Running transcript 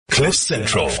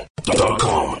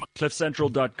CliffCentral.com.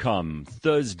 CliffCentral.com.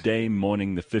 Thursday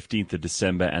morning, the 15th of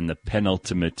December, and the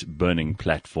penultimate burning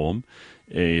platform.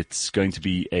 It's going to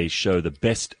be a show, the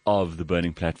best of the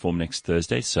burning platform, next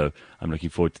Thursday, so I'm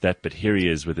looking forward to that. But here he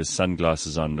is with his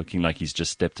sunglasses on, looking like he's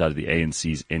just stepped out of the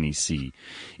ANC's NEC.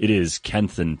 It is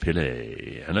Kanthan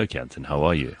Pillay. Hello, Kanthan. How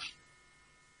are you?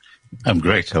 I'm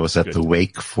great. I was at the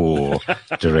wake for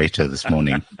Ruyter this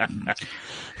morning.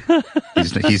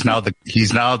 He's now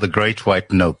the great white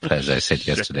nope, as I said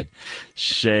yesterday.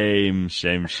 Shame.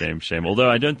 Although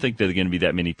I don't think there are going to be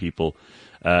that many people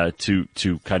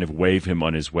to kind of wave him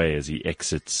on his way as he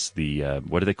exits the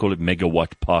what do they call it,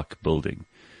 Megawatt Park building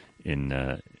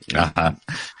yeah.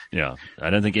 I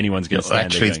don't think anyone's going to stand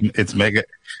actually there going, it's mega.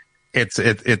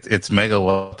 It's mega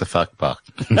what the fuck park.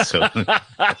 So.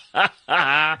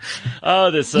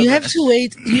 There's you have to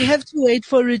wait. You have to wait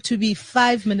for it to be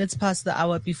 5 minutes past the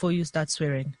hour before you start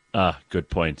swearing. Good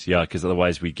point. Yeah, because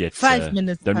otherwise we get 5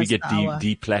 minutes. Don't we get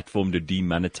deplatformed or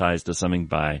demonetized or something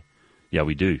by? Yeah,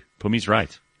 we do. Pumi's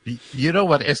right. You know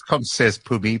what Eskom says,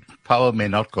 Pumi? Power may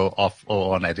not go off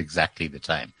or on at exactly the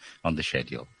time on the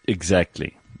schedule.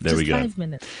 Exactly. There we go. 5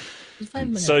 minutes. 5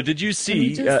 minutes. So did you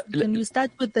see? Can you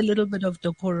start with a little bit of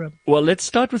decorum? Well, let's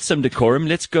start with some decorum.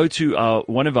 Let's go to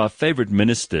one of our favorite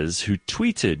ministers who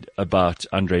tweeted about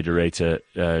Andre de Ruyter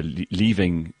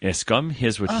leaving Eskom.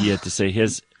 Here's what he had to say.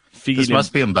 Here's This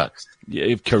must be in bucks.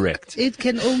 Yeah, correct. It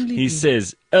can only He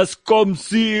says, Eskom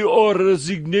CEO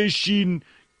resignation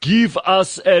give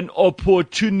us an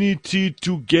opportunity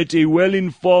to get a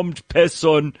well-informed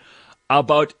person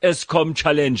about Eskom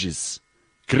challenges.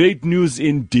 Great news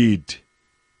indeed.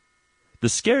 The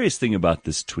scariest thing about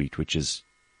this tweet, which is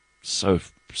so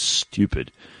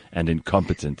stupid and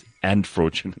incompetent and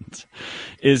fraudulent,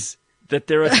 is that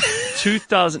there are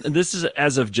 2,000, and this is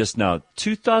as of just now,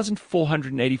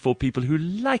 2,484 people who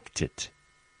liked it.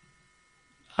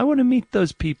 I want to meet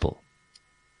those people.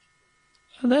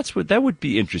 And that would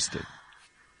be interesting.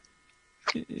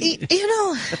 You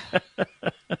know,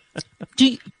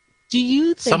 do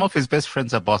you think some of his best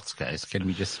friends are bots, guys? Can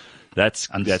we just That's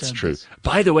true. This?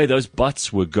 By the way, those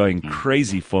bots were going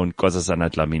crazy for Nkosazana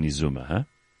Dlamini Zuma, huh?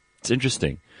 It's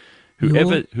interesting.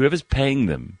 Whoever's paying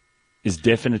them is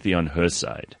definitely on her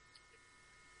side.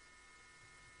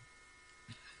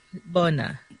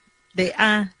 Bona,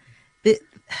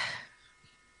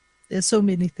 there's so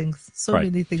many things.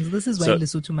 Many things. This is why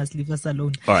Lesotho must leave us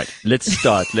alone. All right, let's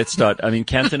start. I mean,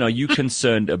 Kanthan, are you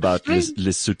concerned about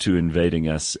Lesotho invading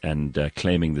us and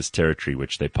claiming this territory,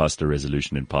 which they passed a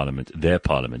resolution in their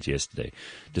parliament yesterday,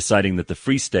 deciding that the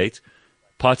Free State,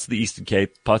 parts of the Eastern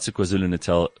Cape, parts of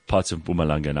KwaZulu-Natal, parts of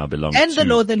Mpumalanga now belong to the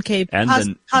Northern Cape,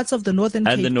 parts of the Northern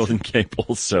Cape. And the Northern Cape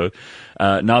also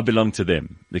now belong to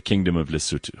them, the Kingdom of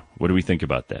Lesotho. What do we think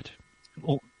about that?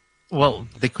 Well,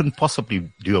 they couldn't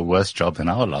possibly do a worse job than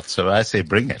our lot, so I say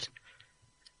bring it.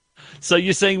 So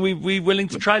you're saying we're willing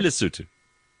to try Lesotho?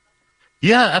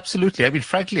 Yeah, absolutely. I mean,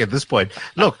 frankly, at this point,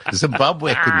 look,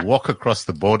 Zimbabwe could walk across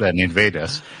the border and invade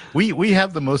us. We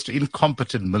have the most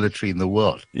incompetent military in the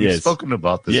world. We've spoken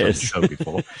about this on the show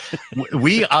before.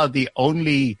 We are the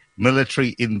only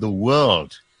military in the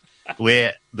world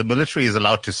where the military is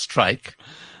allowed to strike,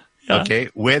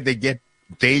 where they get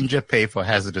danger pay for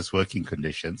hazardous working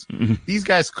conditions. Mm-hmm. These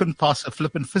guys couldn't pass a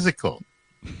flippin' physical.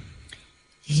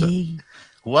 Hey.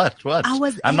 What?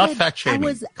 I'm not fat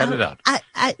shaming. Cut it out.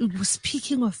 I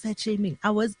speaking of fat shaming, I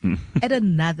was at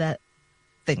another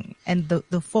thing, and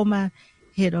the former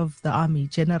head of the army,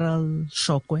 General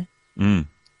Shokwe,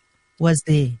 was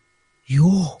there.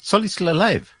 Solly's still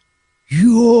alive.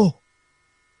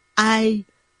 I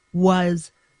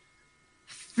was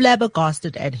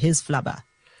flabbergasted at his flubber.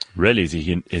 Really?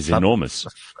 Is enormous.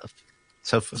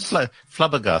 So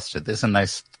flabbergasted. There's a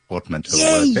nice portmanteau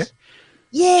word there.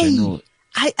 Yay! General.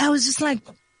 I was just like,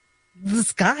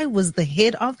 this guy was the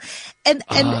head of, and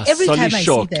every time I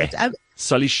see that,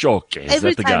 Solly Shoke.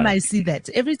 Every time I see that,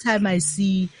 every time I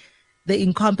see the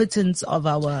incompetence of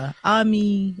our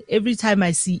army, every time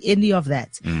I see any of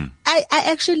that, I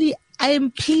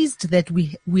am pleased that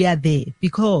we are there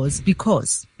because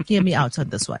hear me out on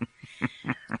this one.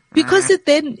 Because it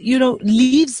then,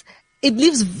 leaves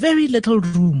very little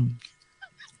room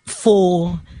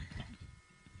for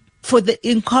the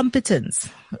incompetence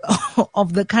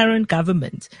of the current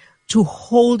government to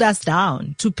hold us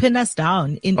down, to pin us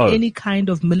down in any kind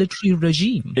of military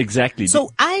regime. Exactly.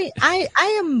 So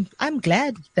I'm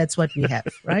glad that's what we have,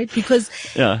 right? Because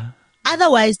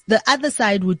otherwise the other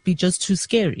side would be just too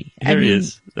scary. Here he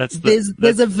is.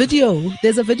 There's a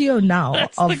video now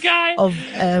of the guy. Of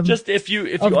just if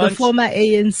you the former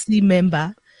ANC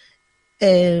member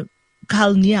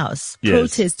Karl Niaus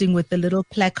protesting with a little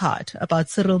placard about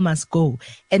Cyril must go.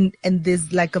 And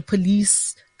there's like a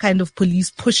police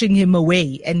pushing him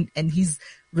away, and he's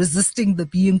resisting the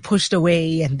being pushed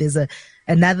away. And there's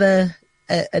another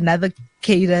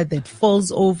caterer that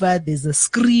falls over. There's a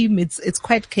scream. It's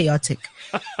quite chaotic.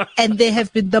 And there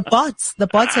have been the bots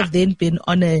have then been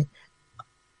on a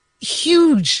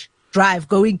huge drive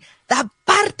going, the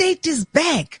apartheid is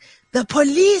back. The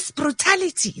police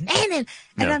brutality. And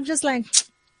I'm just like,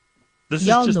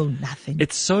 y'all know nothing.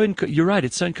 It's so, you're right.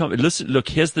 It's so incompetent. Listen, look,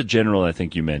 here's the general I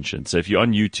think you mentioned. So if you're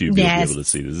on YouTube, you'll be able to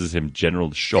see. This is him,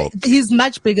 General Shaw. He's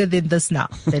much bigger than this now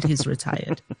that he's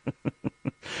retired.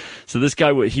 So this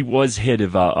guy, he was head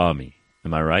of our army.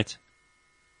 Am I right?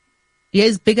 Yeah,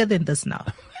 he's bigger than this now.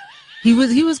 He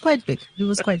was quite big.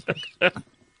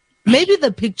 Maybe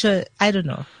the picture, I don't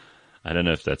know. I don't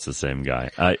know if that's the same guy.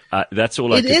 That's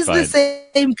all I could find. It is the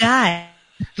same guy.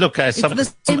 Look,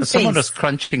 someone was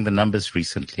crunching the numbers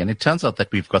recently, and it turns out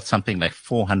that we've got something like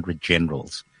 400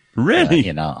 generals really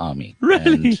in our army.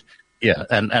 Really?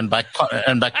 And by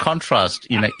contrast,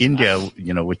 India,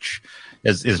 which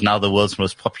is now the world's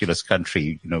most populous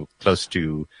country, close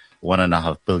to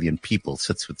 1.5 billion people,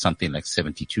 sits with something like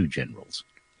 72 generals.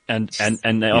 And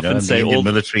they often say the Indian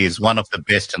military is one of the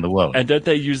best in the world. And don't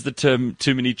they use the term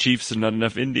too many chiefs and not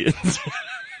enough Indians?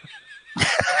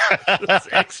 That's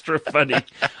extra funny.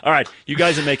 All right, you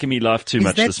guys are making me laugh too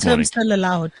much this morning. Is that term still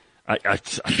allowed? I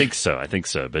think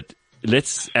so. But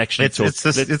let's actually talk.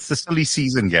 It's the silly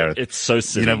season, Gareth. It's so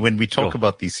silly. When we talk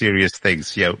about these serious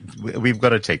things, we've got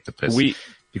to take the piss.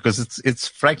 Because it's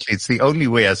frankly, it's the only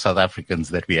way as South Africans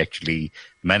that we actually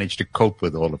manage to cope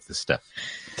with all of this stuff.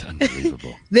 It's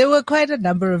unbelievable. There were quite a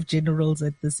number of generals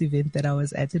at this event that I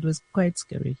was at. It was quite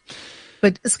scary.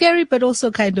 But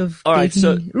also kind of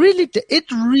it really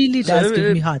does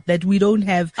give me heart that we don't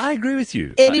have. I agree with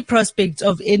you. Any prospect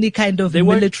of any kind of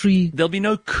military. There'll be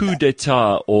no coup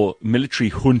d'état or military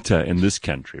junta in this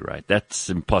country, right?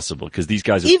 That's impossible because these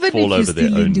guys will fall over their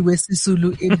own.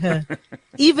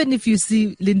 Even if you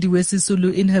see Lindiwe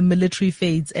Sisulu in her military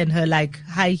fades and her like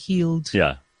high-heeled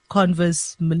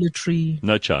Converse military,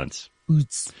 no chance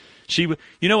boots. You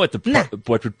know what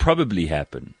what would probably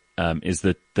happen. Is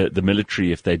that the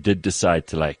military, if they did decide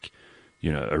to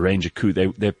arrange a coup,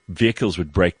 their vehicles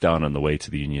would break down on the way to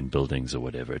the Union buildings or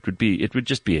whatever. It would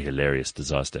just be a hilarious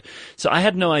disaster. So I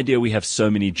had no idea we have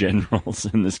so many generals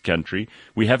in this country.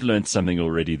 We have learned something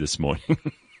already this morning.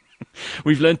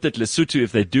 We've learned that Lesotho,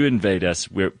 if they do invade us,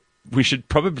 we should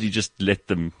probably just let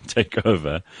them take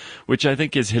over, which I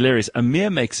think is hilarious.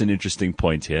 Amir makes an interesting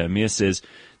point here. Amir says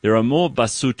there are more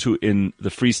Basotho in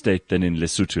the Free State than in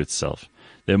Lesotho itself.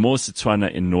 There are more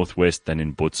Setswana in Northwest than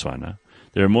in Botswana.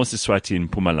 There are more Siswati in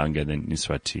Mpumalanga than in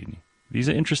Eswatini. These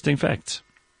are interesting facts.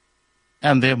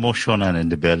 And there are more Shona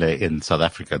and Ndebele in South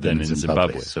Africa than in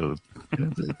Zimbabwe. So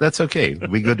that's okay.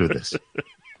 We're good with this.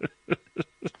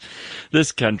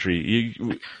 This country,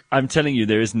 I'm telling you,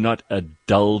 there is not a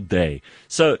dull day.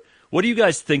 So what do you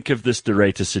guys think of this de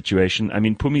Ruyter situation? I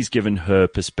mean, Pumi's given her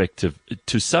perspective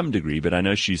to some degree, but I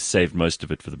know she's saved most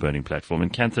of it for the Burning Platform.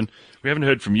 And Kanthan, we haven't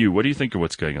heard from you. What do you think of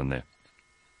what's going on there?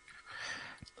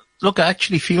 Look, I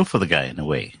actually feel for the guy in a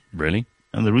way. Really?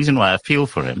 And the reason why I feel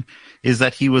for him is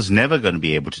that he was never going to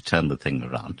be able to turn the thing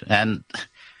around. And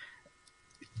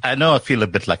I know I feel a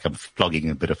bit like I'm flogging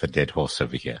a bit of a dead horse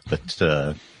over here,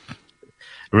 but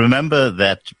remember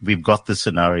that we've got the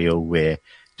scenario where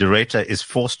de Ruyter is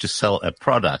forced to sell a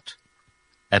product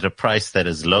at a price that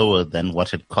is lower than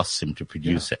what it costs him to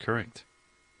produce it. Correct.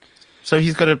 So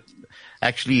he's got to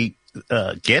actually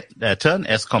turn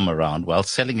Eskom around while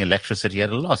selling electricity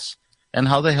at a loss. And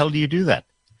how the hell do you do that?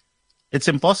 It's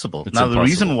impossible. The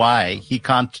reason why he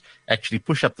can't actually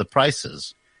push up the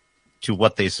prices to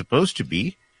what they're supposed to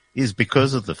be is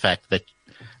because of the fact that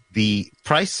the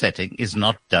price setting is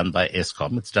not done by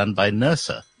Eskom, it's done by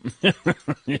NERSA.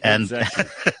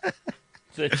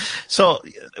 So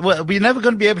we're never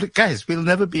going to be able to, we'll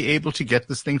never be able to get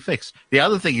this thing fixed. The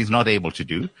other thing he's not able to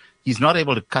do, he's not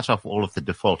able to cut off all of the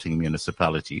defaulting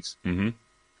municipalities. Mm-hmm.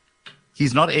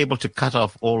 He's not able to cut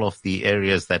off all of the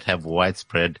areas that have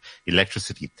widespread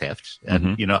electricity theft.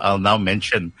 And, I'll now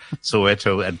mention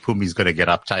Soweto, and Pumi's going to get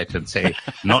uptight and say,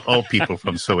 not all people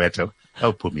from Soweto.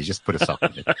 Oh, Pumi, just put a sock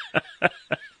in it.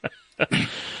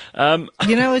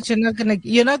 You know what?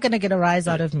 You're not gonna get a rise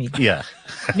out of me. Yeah.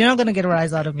 You're not gonna get a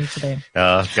rise out of me today.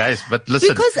 Guys, but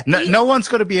listen, no one's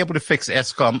going to be able to fix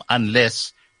Eskom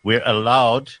unless we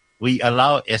allow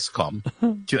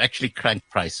Eskom to actually crank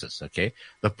prices, okay?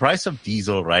 The price of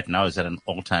diesel right now is at an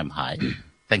all-time high.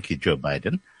 Thank you, Joe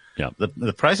Biden. Yeah.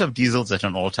 The price of diesel is at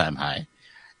an all-time high.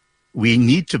 we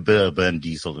need to burn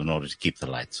diesel in order to keep the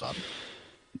lights on.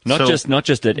 Not just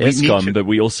at Eskom, but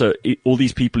we also, all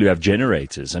these people who have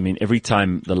generators. I mean, every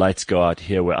time the lights go out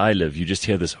here where I live, you just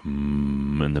hear this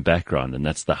in the background, and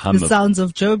that's the hum the sounds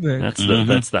of Joburg.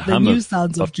 That's the hum new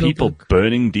sounds of people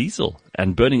burning diesel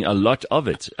and burning a lot of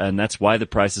it. And that's why the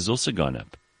price has also gone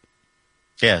up.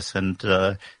 Yes. And,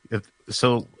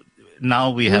 so now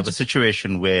we have a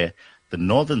situation where the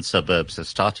northern suburbs are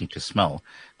starting to smell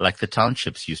like the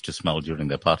townships used to smell during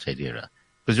the apartheid era.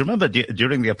 Because remember,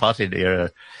 during the apartheid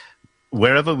era,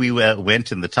 wherever we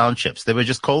went in the townships, there were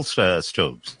just coal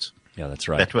stoves. Yeah, that's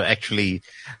right. That were actually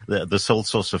the sole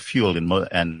source of fuel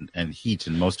and heat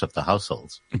in most of the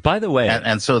households. By the way,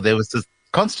 and so there was this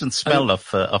constant smell of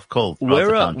coal.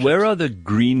 Where are the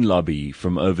green lobby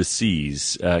from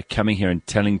overseas coming here and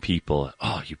telling people,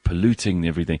 "Oh, you're polluting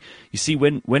everything"? You see,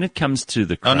 when it comes to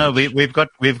the crunch,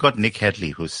 we've got Nick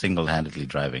Hadley who's single-handedly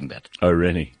driving that. Oh,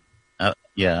 really? I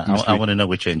want to know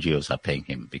which NGOs are paying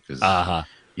him because,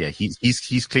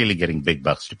 he's clearly getting big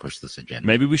bucks to push this agenda.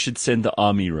 Maybe we should send the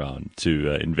army round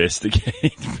to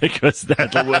investigate because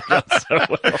that'll work out so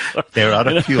well. They're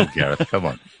out of fuel, Gareth. Come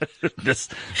on. This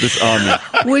army.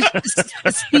 Which,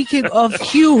 speaking of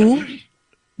fuel,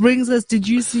 brings us. Did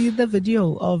you see the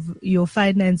video of your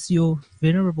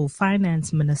venerable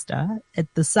finance minister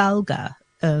at the Salga?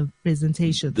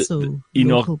 Presentation.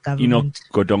 Local government. Enoch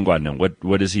Godongwana.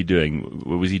 What is he doing?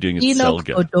 What was he doing at Enoch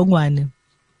Selga? Godongwana.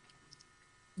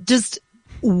 Just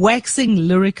waxing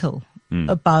lyrical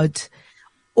about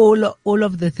all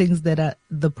of the things that are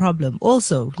the problem.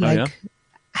 Also, I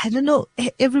don't know,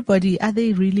 everybody, are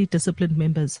they really disciplined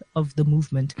members of the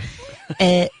movement?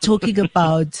 Talking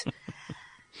about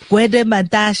Gwede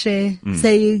Mantashe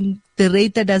saying the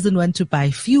Ruyter doesn't want to buy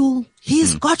fuel.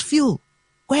 He's got fuel.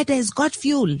 Gwede has got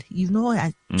fuel. You know,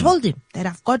 I told him that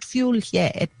I've got fuel here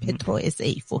at Petro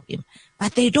SA for him,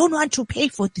 but they don't want to pay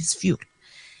for this fuel.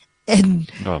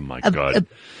 And oh my God,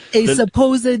 a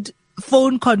supposed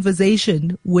phone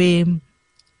conversation where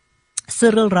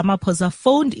Cyril Ramaphosa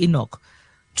phoned Enoch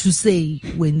to say,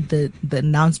 when the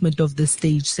announcement of the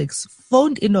stage 6,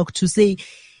 phoned Enoch to say,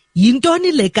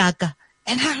 Yintoni lekaka.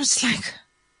 And I was like,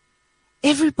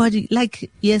 everybody,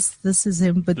 like, yes, this is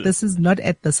him, but this is not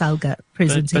at the Salga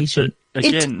presentation. But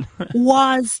again, it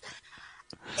was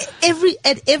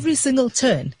at every single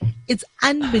turn. It's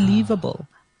unbelievable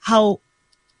how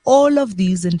all of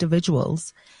these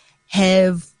individuals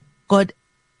have got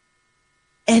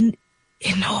an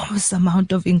enormous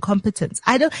amount of incompetence.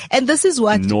 And this is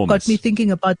what got me thinking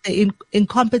about the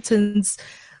incompetence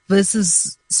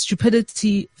versus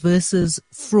stupidity versus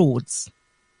frauds.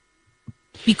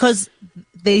 Because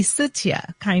they sit here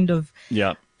kind of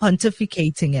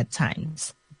pontificating at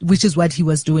times, which is what he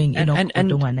was doing at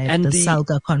the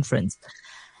Salga conference.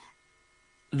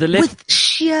 With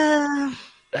sheer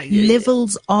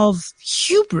levels of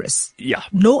hubris. Yeah.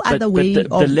 No other way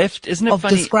the left, isn't it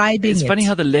funny? Describing it's funny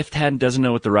how the left hand doesn't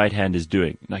know what the right hand is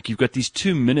doing. Like, you've got these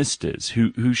two ministers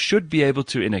who should be able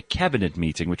to, in a cabinet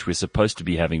meeting, which we're supposed to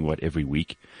be having, every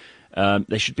week,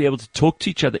 they should be able to talk to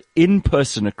each other in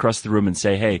person across the room and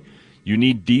say, hey, you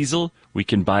need diesel? We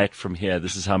can buy it from here.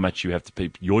 This is how much you have to pay.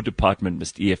 Your department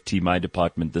must EFT my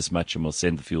department this much, and we'll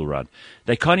send the fuel around.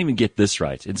 They can't even get this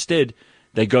right. Instead,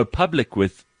 they go public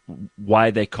with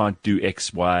why they can't do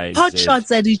X, Y, pot Z. shots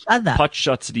at each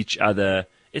other.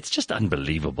 It's just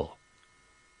unbelievable.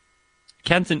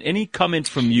 Canton, any comment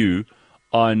from you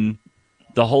on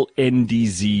the whole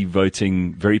NDZ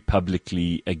voting very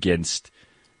publicly against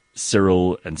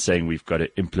Cyril and saying we've got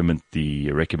to implement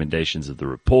the recommendations of the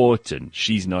report, and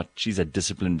she's a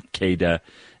disciplined cadre,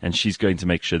 and she's going to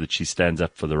make sure that she stands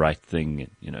up for the right thing.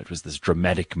 And, it was this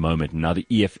dramatic moment, and now the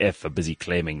EFF are busy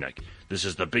claiming like this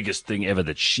is the biggest thing ever,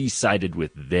 that she sided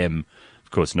with them.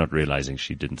 Of course, not realizing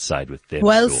she didn't side with them.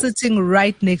 While sitting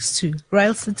right next to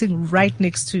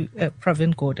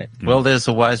Pravin Gordhan. Well, there's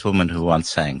a wise woman who once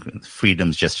sang,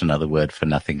 freedom's just another word for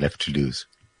nothing left to lose.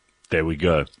 There we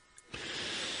go.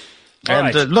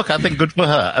 And look, I think good for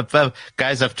her.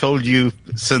 Guys, I've told you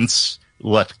since,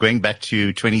 going back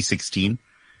to 2016,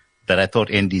 that I thought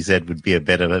NDZ would be a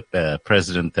better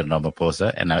president than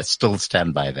Ramaphosa, and I still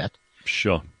stand by that.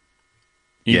 Sure.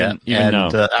 Even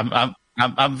now.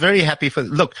 I'm very happy for.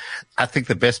 Look, I think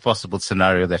the best possible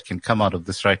scenario that can come out of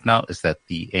this right now is that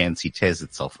the ANC tears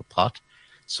itself apart.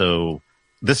 So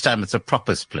this time it's a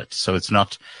proper split. So it's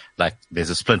not like there's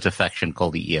a splinter faction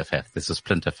called the EFF. There's a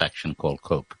splinter faction called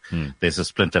COPE. There's a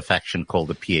splinter faction called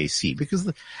the PAC,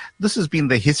 because this has been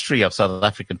the history of South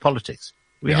African politics.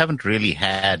 We haven't really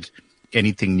had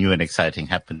anything new and exciting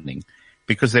happening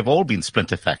because they've all been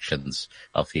splinter factions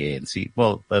of the ANC.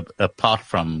 Well, apart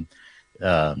from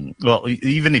well,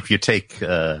 even if you take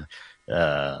the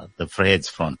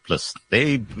Vryheidsfront Plus,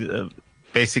 they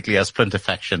basically a splinter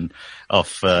faction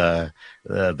of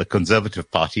the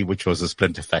Conservative Party, which was a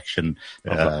splinter faction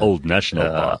of the old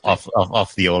National Party.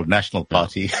 Of the old National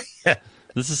Party. Yeah.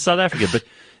 This is South Africa, but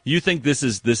you think this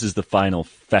is the final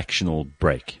factional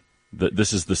break?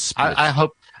 This is the split?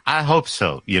 I hope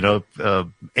so. You know,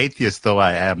 atheist though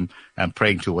I am, I'm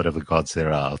praying to whatever gods there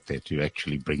are out there to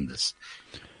actually bring this.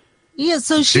 Yeah,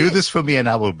 so do this for me and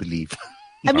I will believe.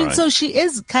 I mean, so she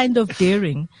is kind of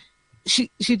daring.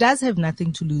 She does have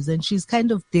nothing to lose, and she's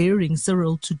kind of daring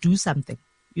Cyril to do something.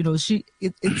 You know, it's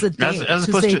a dare as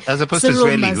opposed to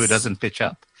Zweli, who doesn't pitch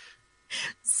up.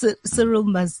 Cyril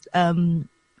must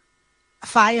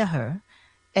fire her,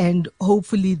 and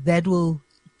hopefully that will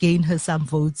gain her some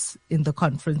votes in the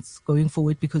conference going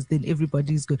forward, because then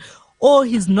everybody's good. Or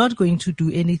he's not going to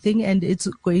do anything, and it's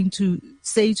going to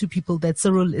say to people that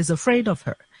Cyril is afraid of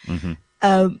her.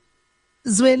 Mm-hmm.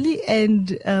 Zweli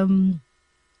and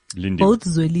both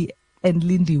Zweli and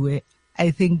Lindiwe,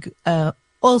 I think,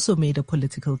 also made a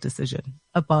political decision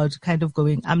about kind of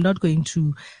going, I'm not going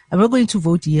to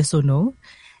vote yes or no.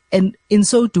 And in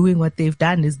so doing, what they've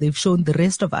done is they've shown the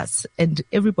rest of us and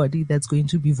everybody that's going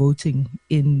to be voting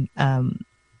in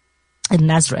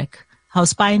Nasrec how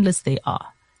spineless they are.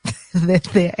 That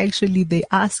they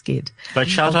are scared. But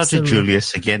shout out to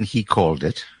Julius again. He called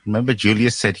it. Remember,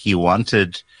 Julius said he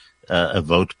wanted a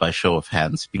vote by show of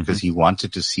hands because he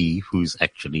wanted to see who's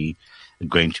actually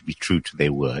going to be true to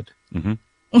their word. Mm-hmm.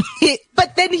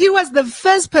 But then he was the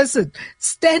first person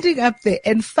standing up there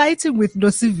and fighting with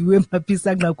Nosiviwe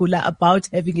Mapisa-Nqakula about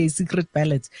having a secret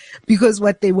ballot, because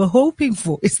what they were hoping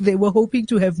for is they were hoping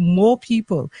to have more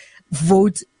people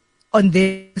vote on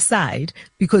their side,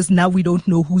 because now we don't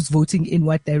know who's voting in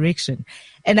what direction.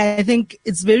 And I think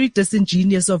it's very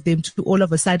disingenuous of them to all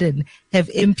of a sudden have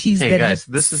MPs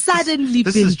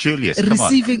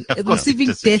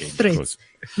receiving death threats,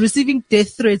 receiving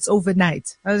death threats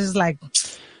overnight. I was just like,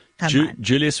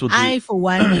 Julius will do, I, for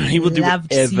one, he will do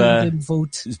whatever them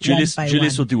vote.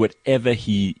 Julius will do whatever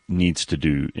he needs to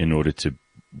do in order to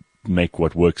make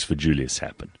what works for Julius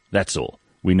happen. That's all.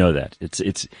 We know that.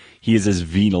 He is as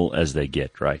venal as they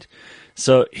get, right?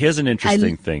 So here's an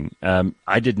interesting thing.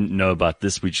 I didn't know about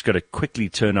this. We just got to quickly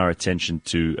turn our attention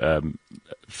to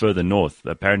further north.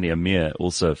 Apparently, Amir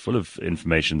also full of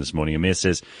information this morning. Amir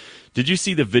says, did you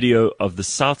see the video of the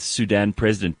South Sudan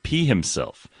president pee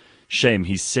himself? Shame,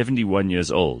 he's 71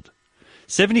 years old.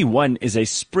 71 is a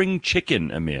spring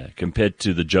chicken, Amir, compared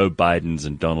to the Joe Bidens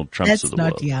and Donald Trumps of the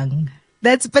world. That's not young.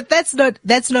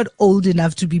 That's not old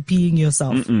enough to be peeing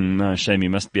yourself. No, shame. You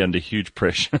must be under huge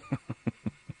pressure.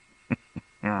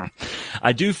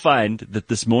 I do find that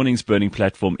this morning's Burning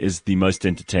Platform is the most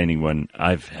entertaining one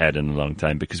I've had in a long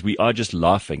time, because we are just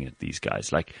laughing at these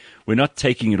guys. Like, we're not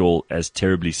taking it all as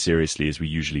terribly seriously as we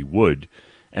usually would.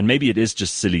 And maybe it is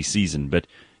just silly season, but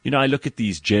you know, I look at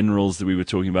these generals that we were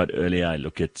talking about earlier. I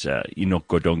look at Enoch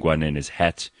Godongwana in his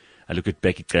hat. I look at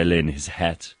Bheki Cele in his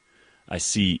hat. I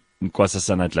see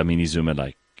Nkosazana Dlamini Zuma,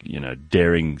 like, you know,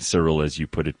 daring Cyril, as you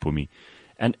put it, Pumi.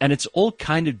 And it's all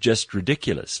kind of just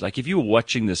ridiculous. Like, if you were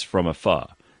watching this from afar,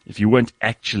 if you weren't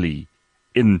actually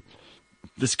in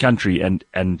this country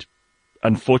and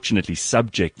unfortunately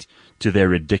subject to their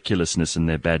ridiculousness and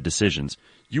their bad decisions,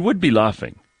 you would be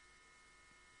laughing.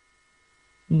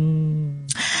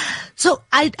 So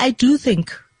I do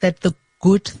think that the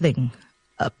good thing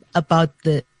about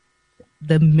the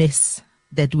mess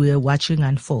that we're watching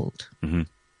unfold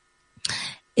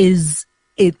is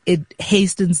it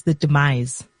hastens the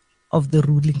demise of the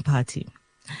ruling party.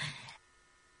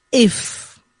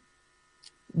 If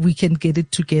we can get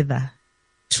it together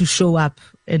to show up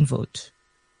and vote,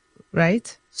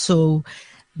 right? So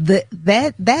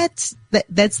that's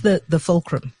the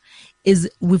fulcrum, is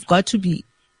we've got to be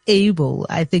able,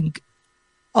 I think,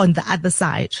 on the other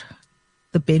side,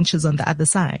 the benches on the other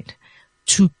side,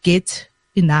 to get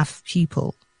enough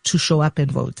people to show up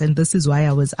and vote. And this is why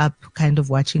I was up kind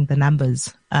of watching the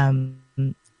numbers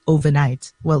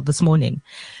overnight, well, this morning,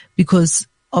 because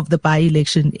of the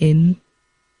by-election in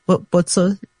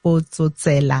Botsela,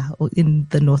 in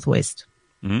the Northwest.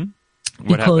 Mm-hmm.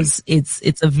 Because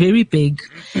it's a very big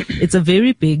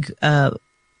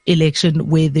election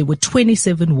where there were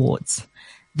 27 wards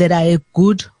that are a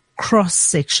good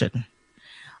cross-section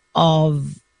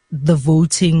of the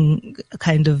voting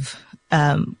kind of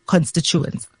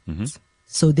constituents. Mm-hmm.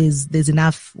 So there's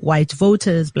enough white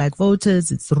voters, black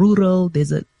voters. It's rural.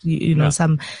 There's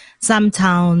some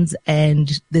towns,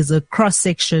 and there's a cross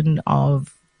section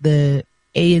of the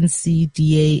ANC,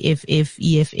 DA, FF,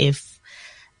 EFF,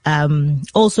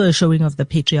 Also a showing of the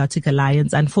Patriotic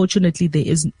Alliance.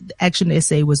 Unfortunately, Action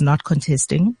SA was not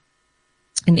contesting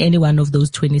in any one of those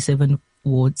 27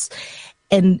 wards.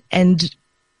 And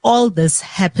all this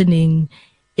happening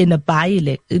in a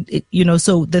by-election,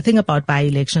 so the thing about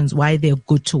by-elections, why they're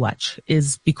good to watch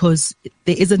is because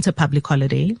there isn't a public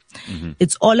holiday. Mm-hmm.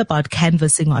 It's all about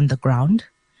canvassing on the ground.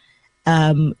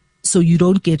 So you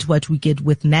don't get what we get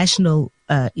with national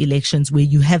elections, where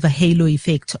you have a halo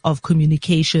effect of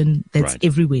communication that's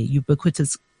everywhere,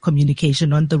 ubiquitous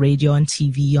communication on the radio, on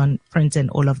TV, on print, and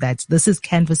all of that. This is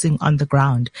canvassing on the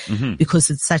ground because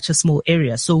it's such a small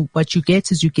area. So what you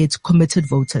get is you get committed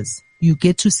voters. You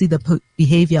get to see the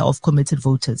behavior of committed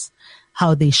voters,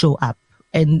 how they show up.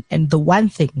 And the one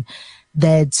thing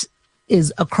that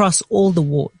is across all the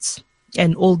wards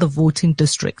and all the voting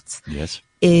districts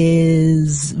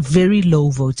is very low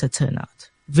voter turnout.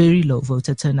 Very low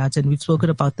voter turnout. And we've spoken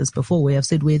about this before, where I've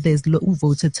said where there's low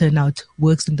voter turnout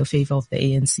works in the favor of the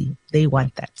ANC. They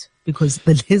want that because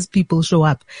the less people show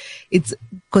up, it's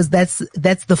because that's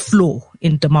the flaw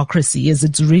in democracy. Is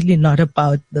it's really not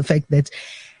about the fact that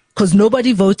because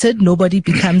nobody voted, nobody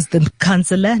becomes the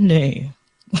councillor. No.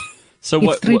 So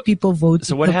people vote.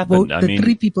 So what happened?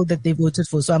 Three people that they voted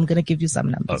for. So I'm going to give you some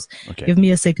numbers. Oh, okay. Give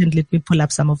me a second. Let me pull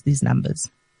up some of these numbers.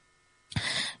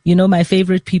 My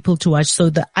favorite people to watch. So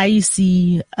the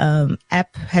IEC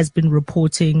app has been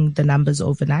reporting the numbers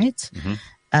overnight.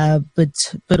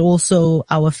 But also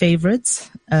our favorites,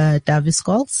 Davis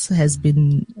Scholz has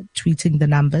been tweeting the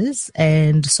numbers,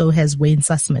 and so has Wayne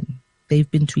Sussman. They've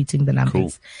been tweeting the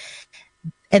numbers.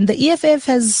 Cool. And the EFF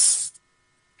has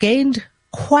gained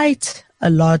quite a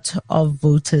lot of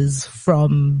voters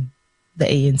from the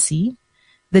ANC.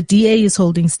 The DA is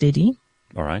holding steady.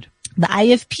 All right. The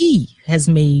IFP has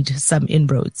made some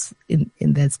inroads in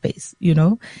that space,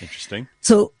 Interesting.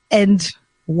 So, and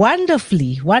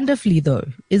wonderfully though,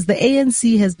 is the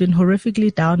ANC has been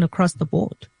horrifically down across the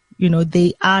board.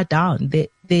 They are down.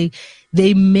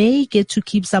 They may get to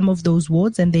keep some of those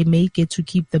wards and they may get to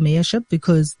keep the mayorship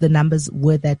because the numbers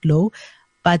were that low,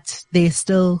 but they're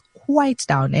still quite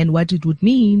down. And what it would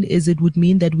mean is it would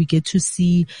mean that we get to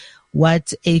see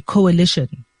what a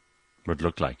coalition would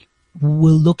look like.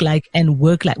 Will look like and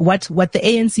work like what the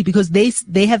ANC, because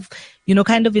they have,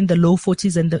 kind of in the low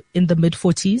 40s and in the mid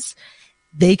 40s,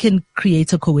 they can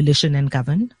create a coalition and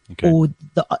govern, or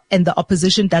the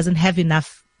opposition doesn't have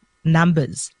enough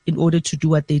numbers in order to do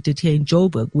what they did here in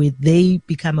Joburg, where they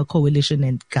become a coalition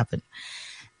and govern.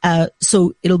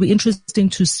 So it'll be interesting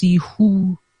to see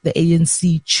who the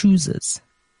ANC chooses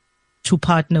to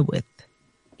partner with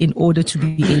in order to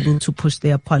be able to push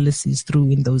their policies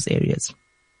through in those areas.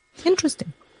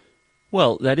 Interesting.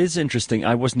 Well, that is interesting.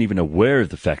 I wasn't even aware of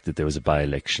the fact that there was a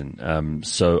by-election.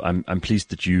 So I'm pleased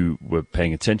that you were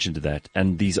paying attention to that.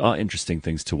 And these are interesting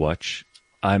things to watch.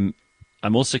 I'm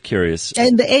also curious.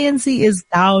 And the ANC is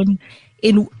down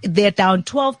they're down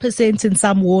 12% in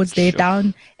some wards. They're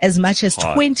down as much as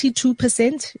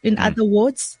 22% in other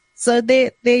wards. So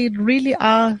they really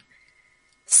are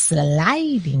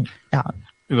sliding down.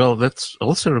 Well, let's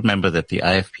also remember that the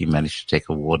IFP managed to take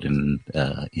a ward in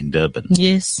Durban.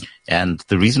 Yes. And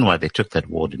the reason why they took that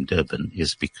ward in Durban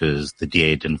is because the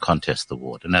DA didn't contest the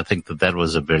ward. And I think that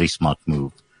was a very smart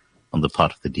move on the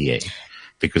part of the DA,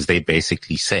 because they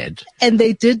basically said... And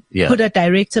they did put a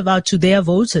directive out to their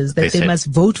voters that they must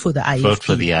vote for the IFP. Vote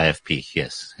for the IFP,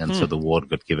 yes. And so the ward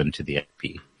got given to the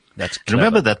IFP. That's clever.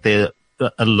 Remember that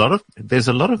there's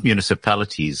a lot of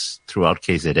municipalities throughout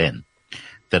KZN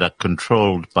that are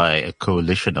controlled by a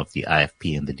coalition of the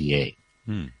IFP and the DA.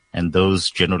 And those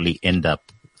generally end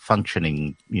up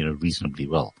functioning, reasonably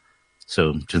well.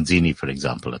 So Tanzini, for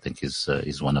example, I think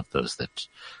is one of those that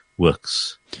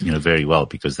works, very well,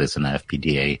 because there's an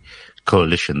IFP-DA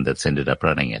coalition that's ended up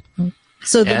running it.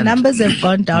 So the numbers have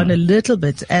gone down a little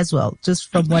bit as well, just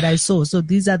from what I saw. So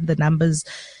these are the numbers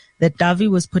that Davi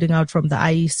was putting out from the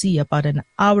IEC about an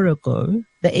hour ago.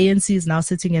 The ANC is now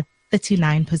sitting at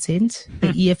 39%,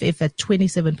 the EFF at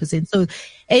 27%. So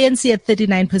ANC at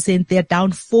 39%, they're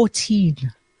down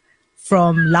 14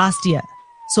 from last year.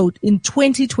 So in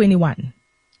 2021,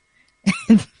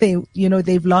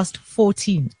 they've lost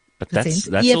 14%. But that's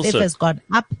EFF also, has gone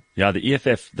up. Yeah, the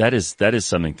EFF, that is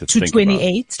something to think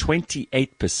 28. About.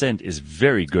 28% is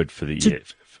very good for the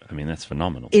EFF. I mean, that's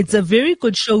phenomenal. It's a very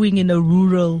good showing in a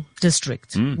rural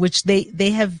district, which they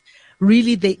have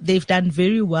really, they've done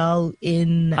very well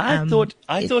in, I thought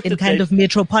in kind of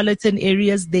metropolitan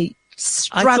areas. They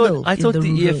struggle. I thought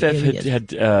the EFF areas.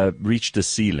 had reached a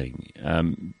ceiling,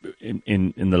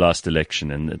 in the last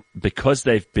election. And because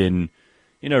they've been,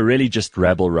 really just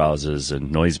rabble rousers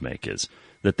and noisemakers,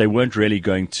 that they weren't really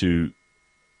going to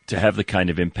have the kind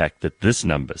of impact that this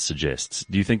number suggests.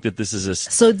 Do you think that this is a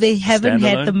So they haven't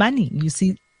standalone? had the money. You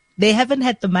see, they haven't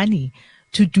had the money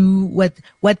to do what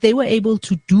they were able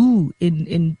to do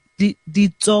in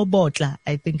Ditsobotla,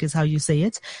 I think is how you say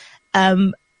it.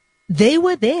 They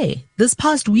were there. This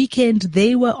past weekend,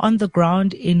 they were on the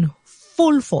ground in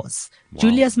full force. Wow.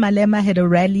 Julius Malema had a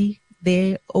rally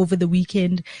there over the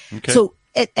weekend. Okay. So,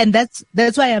 and that's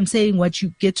why I'm saying what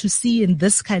you get to see in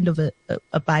this kind of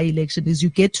a by-election is you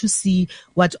get to see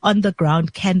what on the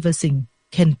ground canvassing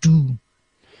can do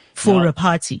for a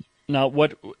party. Now,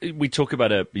 what we talk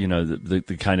about,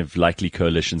 the kind of likely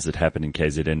coalitions that happen in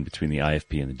KZN between the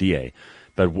IFP and the DA,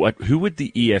 but who would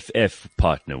the EFF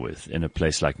partner with in a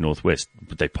place like Northwest?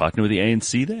 Would they partner with the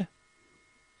ANC there?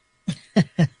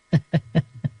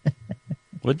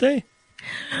 Would they?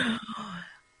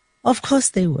 Of course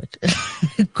they would.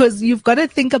 Because you've got to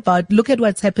think look at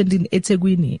what's happened in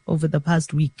eThekwini over the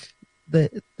past week.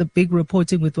 The big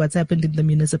reporting with what's happened in the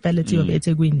municipality of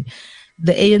eThekwini.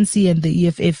 The ANC and the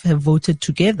EFF have voted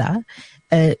together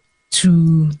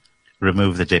to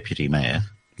remove the deputy mayor.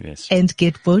 Yes. And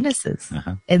get bonuses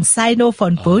and sign off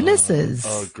on bonuses.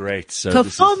 Oh, great. So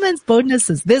performance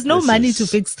bonuses. There's no money to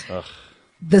fix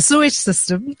the sewage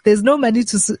system. There's no money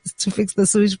to fix the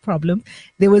sewage problem.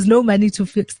 There was no money to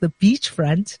fix the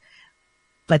beachfront,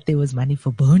 but there was money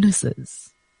for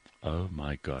bonuses. Oh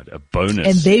my God, a bonus.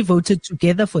 And they voted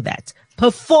together for that.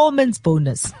 Performance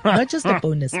bonus, not just a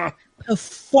bonus.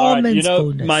 Performance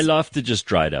bonus. My laughter just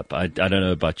dried up. I don't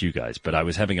know about you guys, but I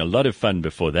was having a lot of fun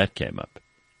before that came up.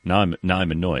 Now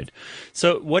I'm annoyed.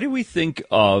 So what do we think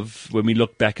of when we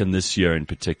look back on this year in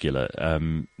particular?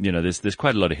 There's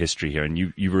quite a lot of history here, and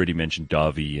you've already mentioned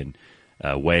Davy and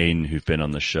Wayne, who've been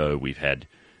on the show. We've had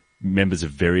members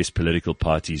of various political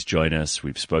parties join us.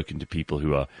 We've spoken to people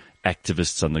who are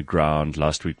activists on the ground.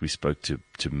 Last week we spoke to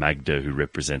Magda, who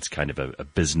represents kind of a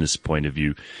business point of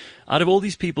view. Out of all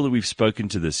these people that we've spoken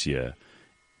to this year,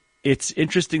 it's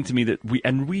interesting to me that we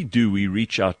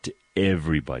reach out to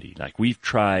everybody. Like, we've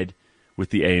tried with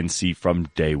the ANC from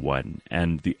day one,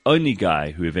 and the only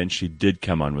guy who eventually did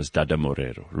come on was Dada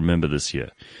Morero. Remember this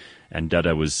year. And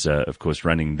Dada was, of course,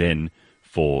 running then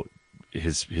for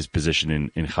his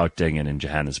position in Gauteng and in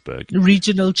Johannesburg.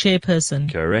 Regional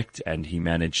chairperson. Correct. And he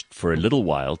managed for a little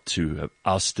while to have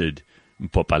ousted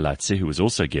Mpopalatse, who was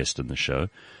also a guest on the show.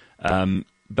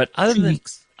 But other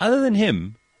than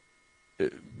him,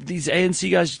 these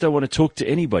ANC guys just don't want to talk to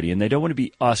anybody, and they don't want to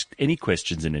be asked any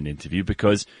questions in an interview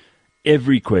because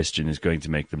every question is going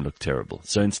to make them look terrible.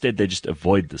 So instead, they just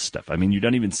avoid this stuff. I mean, you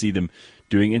don't even see them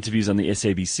doing interviews on the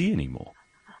SABC anymore.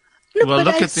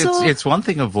 It's one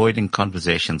thing avoiding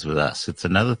conversations with us. It's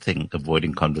another thing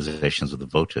avoiding conversations with the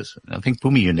voters. I think,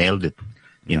 Pumi, you nailed it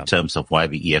in terms of why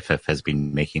the EFF has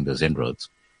been making those inroads,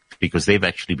 because they've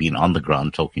actually been on the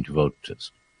ground talking to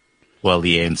voters. Well,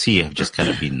 the ANC have just kind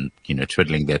of been,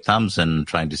 twiddling their thumbs and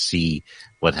trying to see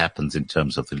what happens in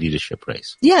terms of the leadership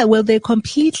race. Yeah, well, they're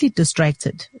completely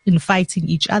distracted in fighting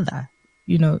each other.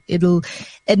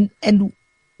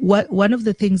 One of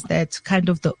the things that kind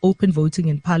of the open voting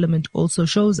in Parliament also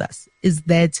shows us is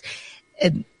that,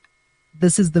 and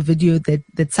this is the video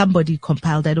that somebody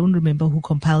compiled. I don't remember who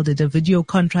compiled it. A video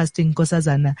contrasting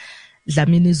Nkosazana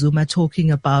Dlamini Zuma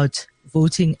talking about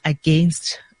voting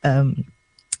against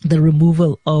the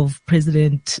removal of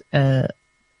President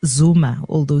Zuma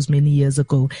all those many years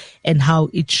ago, and how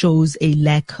it shows a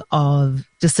lack of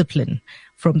discipline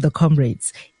from the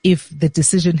comrades. If the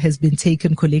decision has been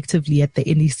taken collectively at the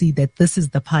NEC that this is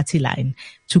the party line,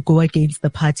 to go against the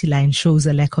party line shows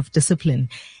a lack of discipline.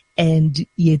 And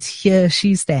yet here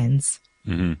she stands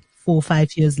 4 or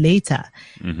 5 years later,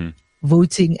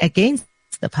 voting against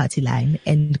the party line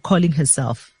and calling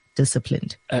herself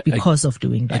disciplined because of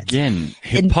doing that. Again,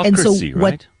 hypocrisy,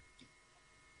 right?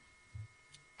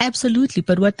 Absolutely.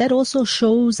 But what that also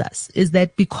shows us is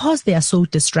that because they are so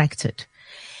distracted,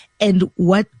 and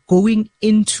what going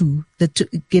into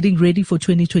getting ready for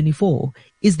 2024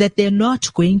 is that they're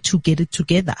not going to get it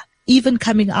together. Even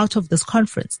coming out of this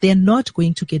conference, they're not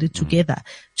going to get it together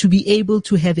to be able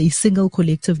to have a single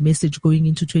collective message going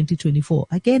into 2024.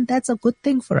 Again, that's a good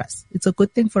thing for us. It's a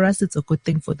good thing for us. It's a good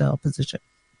thing for the opposition.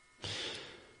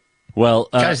 Well,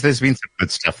 guys, there's been some good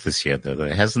stuff this year,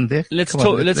 though, hasn't there? Let's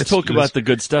talk about the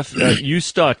good stuff. You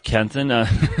start, Kanthan.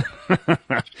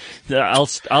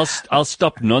 I'll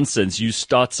stop nonsense. You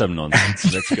start some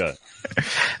nonsense. Let's go.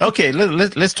 Okay,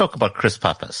 let's talk about Chris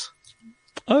Pappas.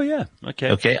 Oh yeah.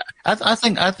 Okay. Okay. I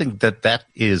think that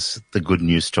is the good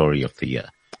news story of the year.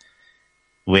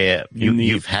 where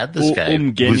you've had this guy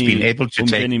who's been able to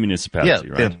take municipality,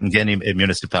 right? The Umgeni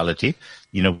municipality,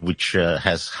 which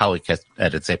has Howick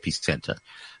at its epicenter.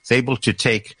 It's able to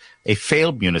take a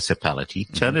failed municipality,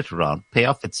 turn it around, pay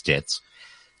off its debts,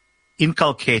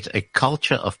 inculcate a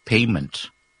culture of payment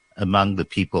among the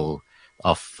people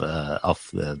of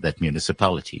that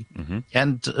municipality.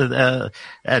 And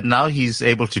now he's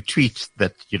able to tweet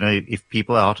that, if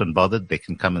people are hot and bothered, they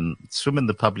can come and swim in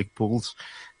the public pools.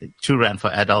 2 rand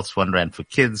for adults, 1 rand for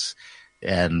kids,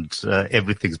 and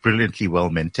everything's brilliantly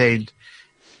well maintained.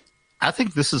 I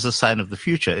think this is a sign of the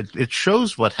future. It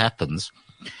shows what happens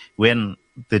when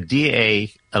the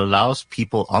DA allows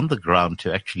people on the ground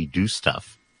to actually do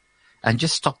stuff and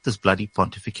just stop this bloody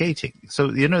pontificating.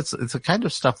 So, it's the kind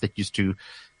of stuff that used to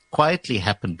quietly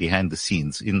happen behind the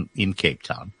scenes in Cape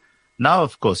Town. Now,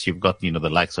 of course, you've got, the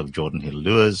likes of Jordan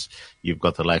Hill-Lewis, you've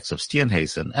got the likes of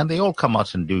Steenhuisen, and they all come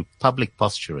out and do public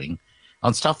posturing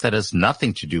on stuff that has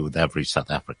nothing to do with average South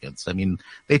Africans. I mean,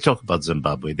 they talk about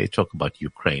Zimbabwe, they talk about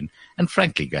Ukraine, and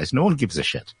frankly, guys, no one gives a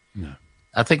shit. No.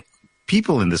 I think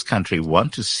people in this country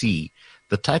want to see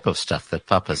the type of stuff that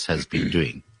Papas has been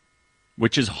doing.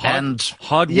 Which is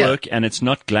hard work, and it's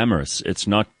not glamorous. It's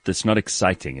not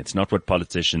exciting. It's not what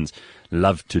politicians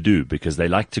love to do because they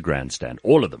like to grandstand,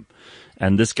 all of them.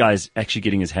 And this guy's actually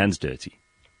getting his hands dirty.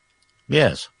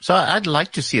 Yes. So I'd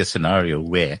like to see a scenario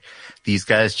where these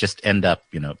guys just end up,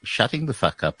 shutting the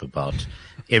fuck up about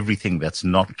everything that's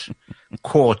not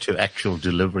core to actual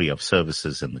delivery of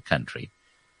services in the country.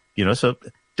 So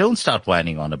don't start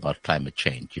whining on about climate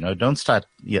change. Don't start,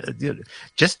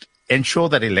 just ensure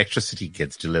that electricity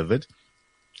gets delivered,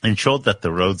 ensure that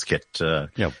the roads get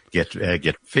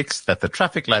fixed, that the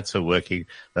traffic lights are working,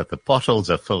 that the potholes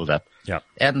are filled up. Yeah.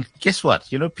 And guess what?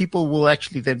 People will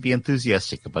actually then be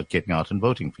enthusiastic about getting out and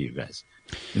voting for you guys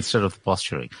instead of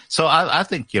posturing. So I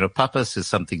think, Papas is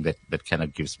something that kind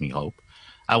of gives me hope.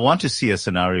 I want to see a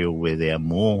scenario where there are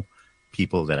more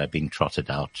people that are being trotted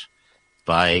out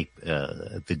by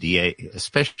the DA,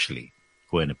 especially,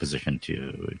 who are in a position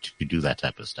to do that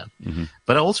type of stuff.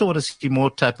 But I also want to see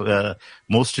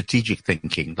more strategic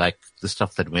thinking, like the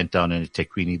stuff that went down in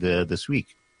eThekwini this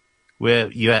week,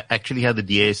 where you actually had the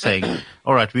DA saying,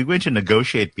 all right, we're going to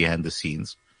negotiate behind the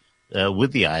scenes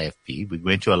with the IFP. We're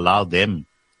going to allow them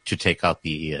to take out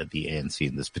the ANC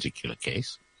in this particular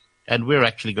case. And we're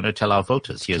actually going to tell our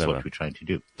voters, here's what we're trying to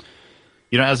do.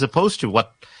 As opposed to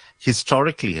what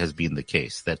historically has been the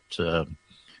case, that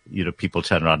people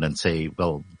turn around and say,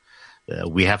 well,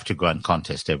 we have to go and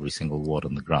contest every single ward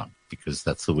on the ground because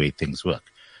that's the way things work.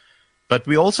 But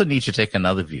we also need to take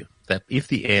another view that if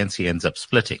the ANC ends up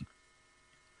splitting,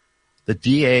 the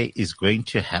DA is going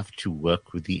to have to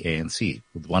work with the ANC,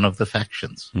 with one of the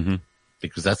factions,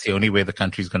 because that's the only way the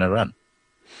country is going to run.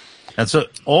 And so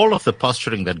all of the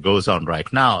posturing that goes on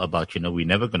right now about, we're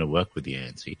never going to work with the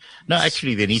ANC. No,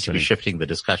 actually, they need to be shifting the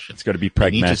discussion. It's got to be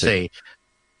pragmatic. They need to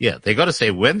say, they got to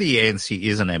say when the ANC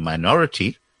is in a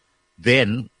minority,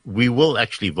 then we will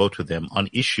actually vote with them on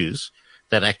issues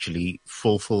that actually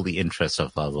fulfill the interests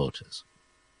of our voters.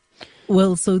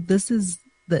 Well, so this is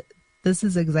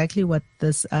exactly what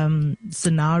this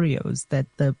scenarios that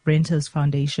the Brenthurst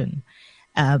Foundation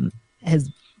has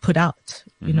put out.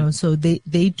 So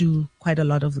they do quite a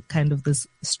lot of kind of this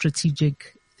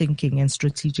strategic thinking and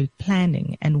strategic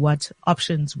planning and what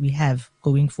options we have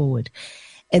going forward.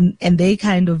 And they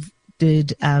kind of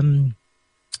did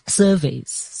surveys.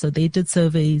 So they did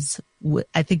surveys,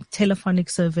 I think telephonic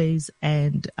surveys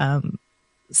and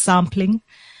sampling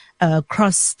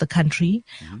across the country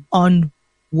on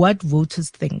what voters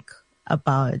think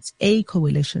about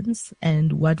coalitions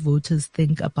and what voters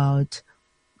think about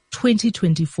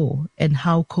 2024 and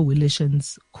how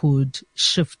coalitions could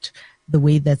shift the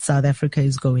way that South Africa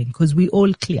is going. Because we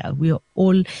are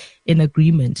all in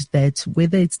agreement that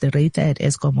whether it's the Ruyter at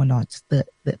Eskom or not, the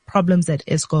problems at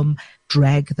Eskom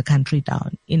drag the country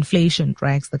down. Inflation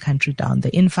drags the country down.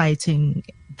 The infighting,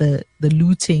 the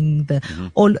looting,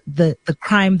 all the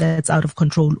crime that's out of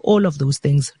control, all of those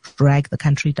things drag the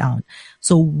country down.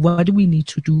 So what do we need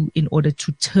to do in order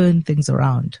to turn things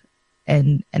around?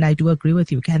 And I do agree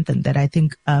with you, Kanthan, that I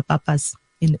think Papas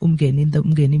in the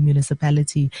Umgeni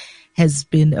municipality has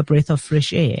been a breath of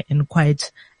fresh air and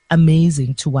quite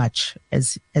amazing to watch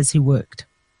as he worked.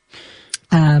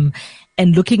 And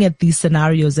looking at these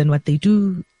scenarios and what they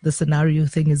do, the scenario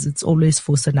thing is it's always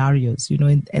 4 scenarios,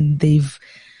 and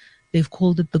they've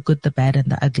called it the good, the bad,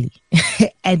 and the ugly.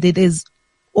 And it is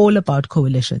all about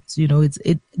coalitions.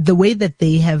 The way that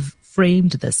they have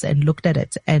framed this and looked at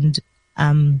it and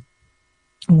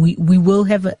we will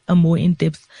have a more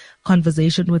in-depth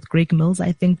conversation with Greg Mills.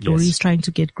 I think Dory's trying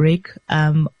to get Greg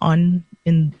on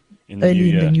in the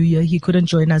new year. He couldn't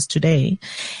join us today.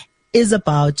 Is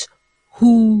about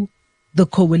who the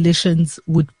coalitions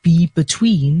would be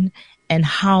between and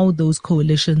how those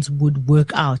coalitions would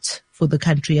work out for the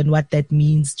country and what that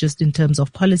means just in terms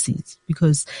of policies.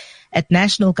 Because at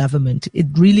national government, it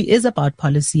really is about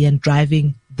policy and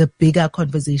driving the bigger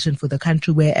conversation for the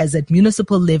country, whereas at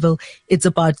municipal level, it's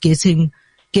about getting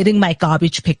my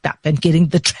garbage picked up and getting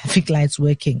the traffic lights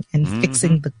working and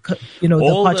fixing the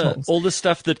potholes. All the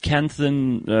stuff that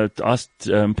Kanthan asked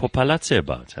Popalatse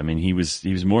about. I mean, he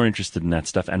was more interested in that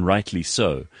stuff, and rightly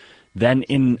so, than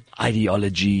in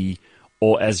ideology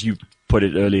or, as you put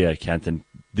it earlier, Kanthan,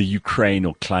 the Ukraine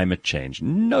or climate change.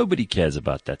 Nobody cares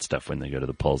about that stuff when they go to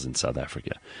the polls in South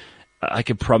Africa. I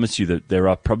can promise you that there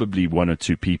are probably one or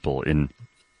two people in,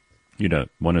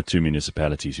 one or two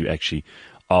municipalities who actually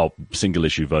are single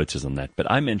issue voters on that. But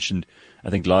I mentioned, I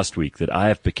think last week, that I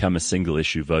have become a single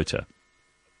issue voter.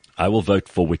 I will vote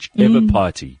for whichever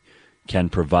party can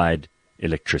provide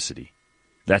electricity.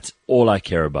 That's all I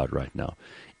care about right now.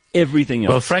 Everything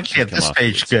else. Well, frankly, at this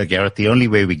stage, Gareth, the only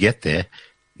way we get there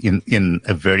in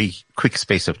a very quick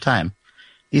space of time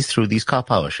is through these car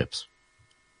power ships.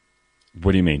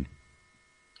 What do you mean?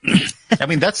 I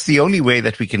mean, that's the only way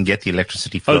that we can get the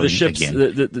electricity flowing the ships, again.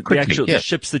 The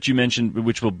ships that you mentioned,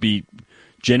 which will be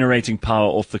generating power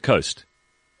off the coast.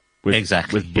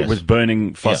 With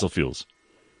burning fossil fuels.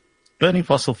 Burning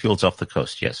fossil fuels off the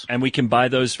coast, yes. And we can buy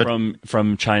those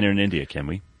from China and India, can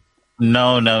we?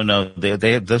 No.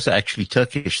 Those are actually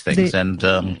Turkish things. And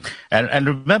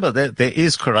remember, there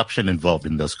is corruption involved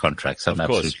in those contracts. I'm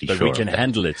absolutely sure. But we can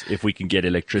handle it if we can get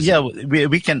electricity. Yeah,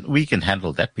 we can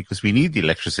handle that because we need the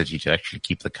electricity to actually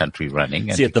keep the country running.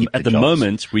 And see, at the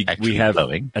moment we have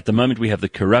the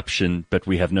corruption, but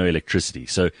we have no electricity.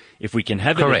 So if we can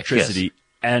have electricity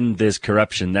and there's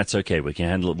corruption, that's okay. We can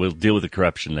handle it. We'll deal with the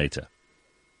corruption later.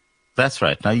 That's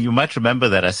right. Now, you might remember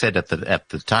that I said at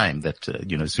the time that,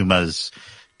 Zuma's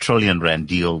trillion rand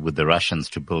deal with the Russians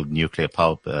to build nuclear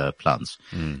power plants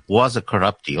was a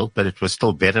corrupt deal, but it was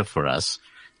still better for us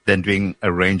than doing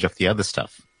a range of the other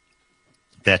stuff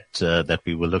that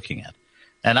we were looking at.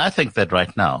 And I think that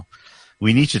right now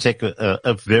we need to take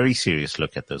a very serious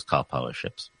look at those car power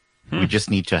ships. We just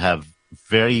need to have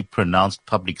very pronounced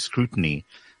public scrutiny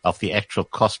of the actual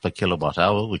cost per kilowatt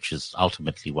hour, which is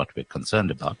ultimately what we're concerned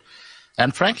about.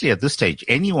 And frankly, at this stage,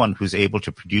 anyone who's able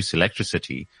to produce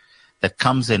electricity that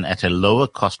comes in at a lower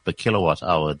cost per kilowatt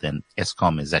hour than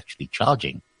Eskom is actually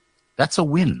charging, that's a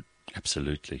win.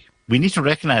 Absolutely. We need to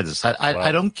recognize this.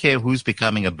 I don't care who's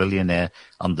becoming a billionaire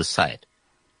on the side.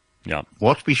 Yeah.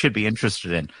 What we should be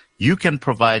interested in, you can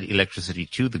provide electricity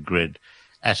to the grid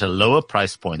at a lower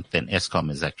price point than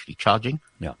Eskom is actually charging.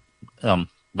 Yeah.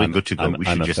 We're good to go. We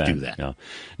should just do that. Yeah.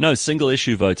 No, single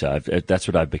issue voter. That's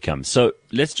what I've become. So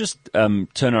let's just turn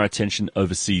our attention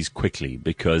overseas quickly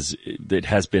because it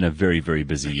has been a very, very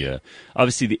busy year.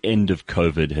 Obviously, the end of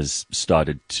COVID has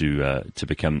started to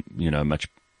become, a much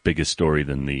bigger story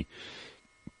than the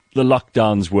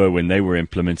lockdowns were when they were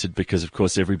implemented because, of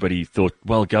course, everybody thought,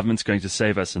 well, government's going to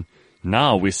save us. And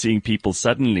now we're seeing people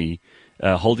suddenly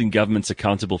holding governments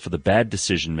accountable for the bad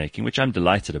decision making, which I'm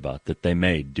delighted about that they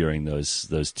made during those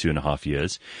 2.5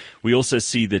 years. We also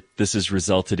see that this has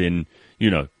resulted in,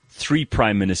 3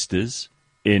 prime ministers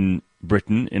in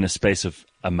Britain in a space of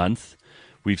a month.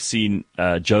 We've seen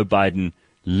Joe Biden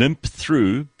limp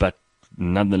through, but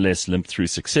nonetheless limp through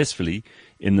successfully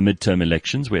in the midterm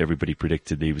elections where everybody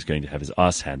predicted that he was going to have his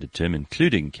ass handed to him,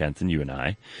 including Kanthan, you and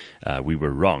I. We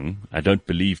were wrong. I don't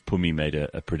believe Pumi made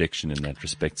a prediction in that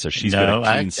respect, so she's got a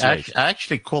clean slate. I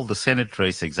actually called the Senate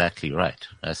race exactly right.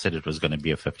 I said it was going to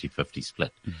be a 50-50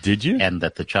 split. Did you? And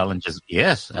that the challenge is,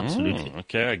 yes, absolutely.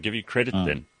 Okay, I give you credit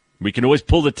then. We can always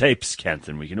pull the tapes,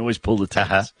 Kanthan. We can always pull the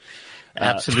tapes. Uh-huh.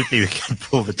 Absolutely, we can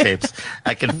pull the tapes.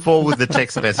 I can forward the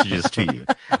text messages to you.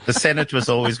 The Senate was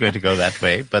always going to go that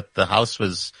way, but the House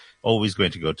was always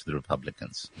going to go to the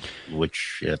Republicans,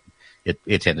 which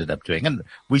it ended up doing. And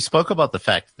we spoke about the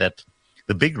fact that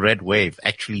the big red wave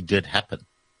actually did happen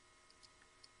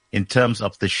in terms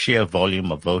of the sheer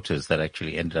volume of voters that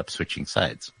actually ended up switching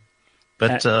sides.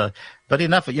 But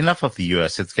enough of the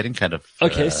US. It's getting kind of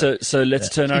okay. So let's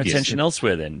turn our attention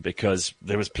elsewhere then, because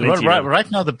there was plenty.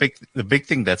 Right now, the big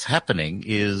thing that's happening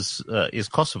is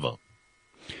Kosovo.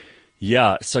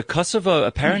 Yeah. So Kosovo,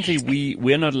 apparently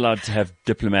we're not allowed to have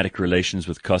diplomatic relations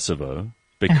with Kosovo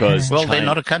because they're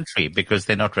not a country because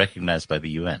they're not recognized by the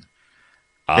UN.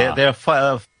 There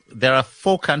are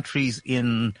 4 countries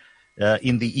in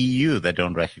the EU that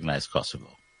don't recognize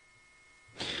Kosovo.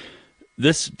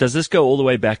 Does this go all the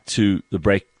way back to the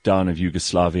breakdown of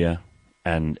Yugoslavia?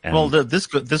 Well,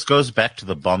 this goes back to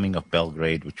the bombing of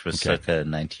Belgrade, which was circa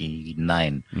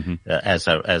 99, as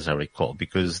I recall,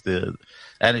 because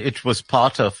it was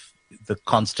part of the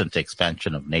constant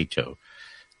expansion of NATO.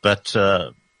 But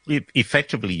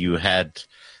effectively, you had,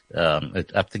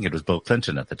 I think it was Bill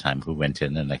Clinton at the time who went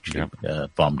in and actually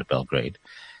bombed Belgrade,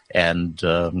 and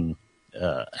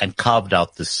carved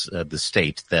out this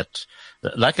state that,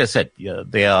 like I said,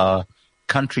 there are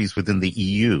countries within the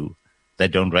EU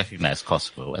that don't recognize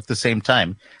Kosovo. At the same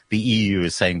time, the EU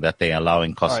is saying that they're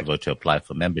allowing Kosovo to apply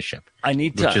for membership. I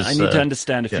need to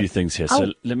understand a few things here.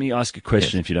 So let me ask a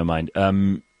question, if you don't mind.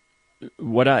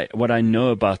 What I know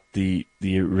about the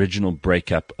original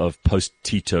breakup of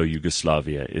post-Tito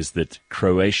Yugoslavia is that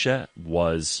Croatia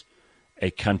was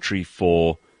a country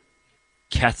for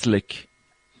Catholic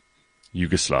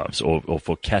Yugoslavs or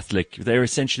for Catholic. They're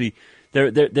essentially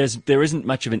there isn't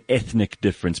much of an ethnic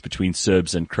difference between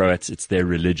Serbs and Croats. It's their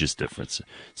religious difference.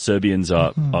 Serbians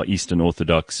are Eastern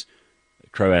Orthodox.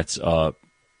 Croats are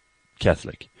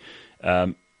Catholic.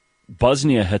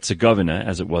 Bosnia-Herzegovina,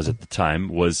 as it was at the time,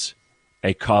 was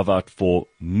a carve-out for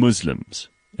Muslims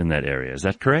in that area. Is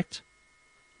that correct?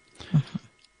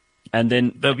 And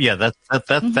then,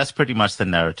 that's pretty much the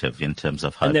narrative in terms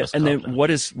of how. And then,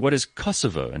 what is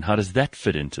Kosovo, and how does that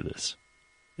fit into this?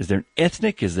 Is there an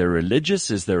ethnic? Is there a religious?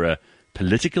 Is there a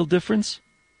political difference?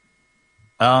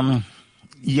 Well,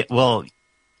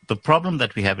 the problem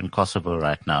that we have in Kosovo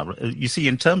right now, you see,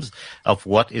 in terms of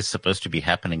what is supposed to be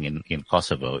happening in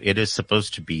Kosovo, it is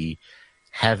supposed to be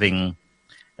having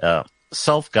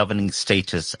self-governing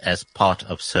status as part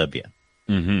of Serbia,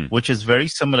 which is very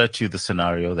similar to the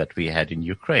scenario that we had in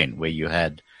Ukraine, where you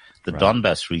had the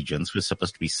Donbas regions were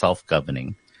supposed to be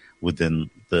self-governing within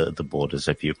the borders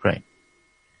of Ukraine.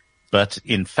 But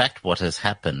in fact, what has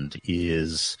happened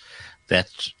is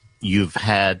that you've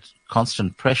had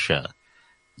constant pressure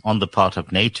on the part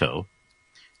of NATO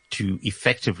to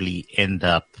effectively end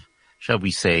up, shall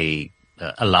we say,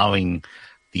 allowing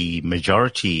the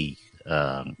majority,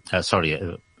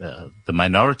 the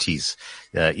minorities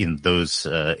in those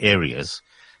areas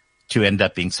to end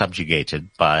up being subjugated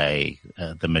by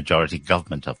the majority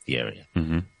government of the area.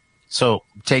 So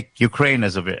take Ukraine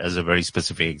as a very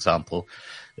specific example.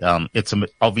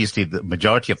 Obviously the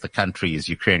majority of the country is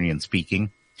Ukrainian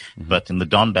speaking, but in the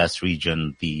Donbas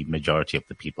region, the majority of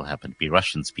the people happen to be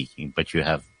Russian speaking, but you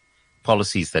have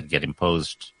policies that get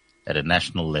imposed at a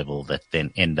national level that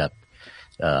then end up,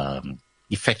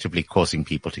 effectively causing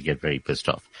people to get very pissed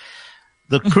off.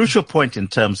 The crucial point in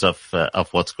terms of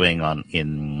what's going on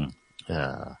in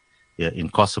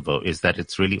Kosovo is that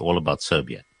it's really all about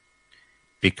Serbia,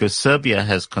 because Serbia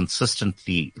has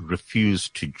consistently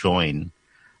refused to join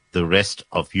the rest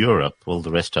of Europe,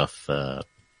 the rest of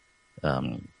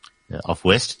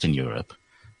Western Europe,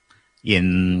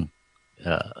 in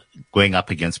going up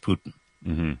against Putin.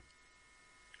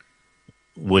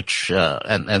 Which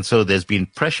and so there's been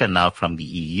pressure now from the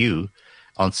EU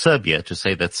on Serbia to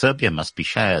say that Serbia must be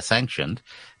sanctioned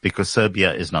because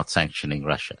Serbia is not sanctioning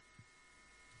Russia.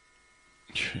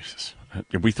 Jesus.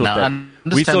 We thought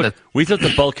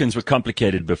the Balkans were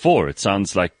complicated before. It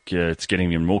sounds like it's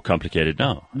getting even more complicated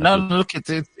now. No, look,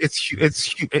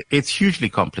 it's hugely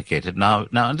complicated now.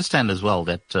 Now, understand as well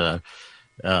that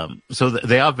so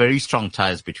there are very strong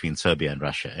ties between Serbia and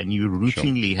Russia, and you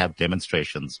routinely have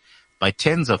demonstrations by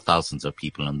tens of thousands of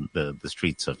people on the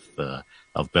streets of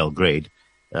Belgrade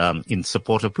in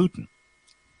support of Putin.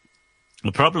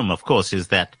 The problem, of course, is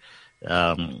that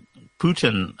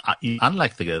Putin,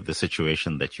 unlike the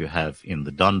situation that you have in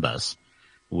the Donbas,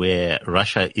 where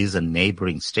Russia is a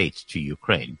neighboring state to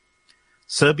Ukraine,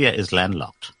 Serbia is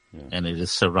landlocked, and it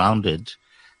is surrounded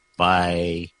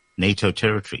by NATO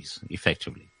territories,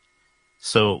 effectively.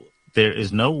 So there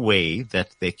is no way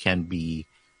that there can be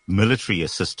military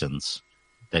assistance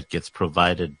that gets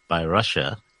provided by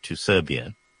Russia to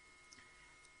Serbia,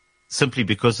 simply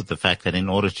because of the fact that in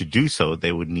order to do so,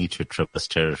 they would need to traverse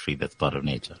territory that's part of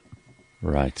NATO.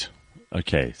 Right.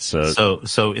 Okay.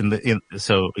 So in the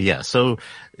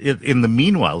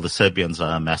meanwhile, the Serbians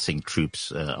are amassing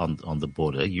troops on the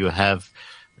border. You have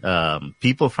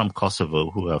people from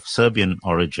Kosovo who are of Serbian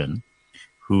origin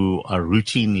who are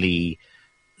routinely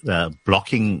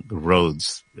blocking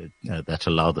roads that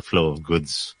allow the flow of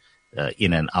goods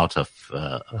in and out of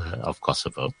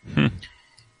Kosovo.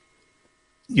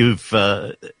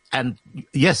 And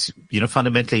yes,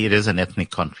 fundamentally it is an ethnic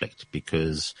conflict,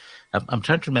 because I'm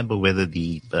trying to remember whether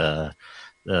the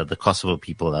Kosovo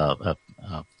people are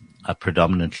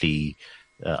predominantly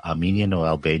Armenian or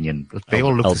Albanian. They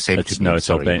all look the same to me. No, it's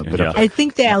Albanian. Yeah. I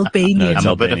think they're Albanian. I'm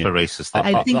a bit of a racist.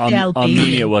 I think they're Albanian.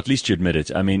 Armenia, well, at least you admit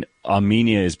it. I mean,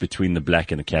 Armenia is between the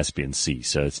Black and the Caspian Sea,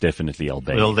 so it's definitely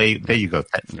Albania. Well, there you go.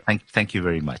 Thank you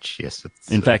very much. Yes.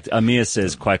 In fact, Amir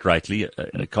says quite rightly,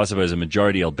 Kosovo is a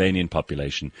majority Albanian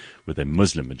population with a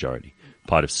Muslim majority,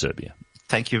 part of Serbia.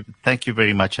 Thank you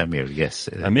very much, Amir. Yes,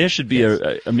 Amir should be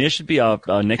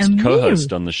our next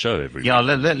co-host on the show every week. Yeah,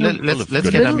 let's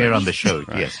get Amir on the show.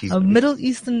 Right. Yes, he's a Middle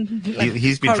Eastern.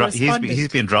 He's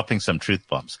been dropping some truth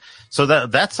bombs. So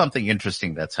that's something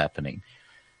interesting that's happening.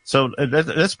 So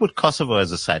let's put Kosovo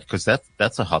as a side because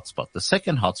that's a hotspot. The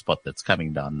second hotspot that's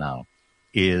coming down now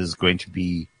is going to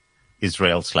be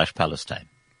Israel/Palestine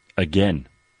again.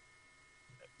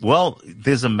 Well,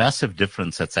 there's a massive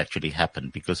difference that's actually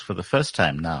happened because for the first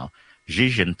time now, Xi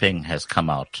Jinping has come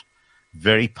out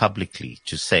very publicly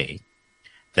to say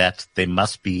that there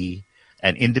must be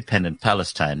an independent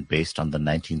Palestine based on the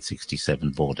 1967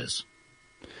 borders.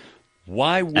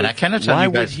 Why would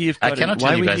he have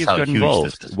got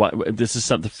involved? This is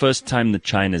the first time that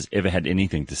China has ever had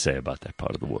anything to say about that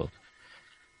part of the world.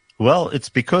 Well, it's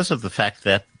because of the fact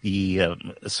that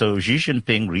so Xi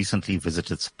Jinping recently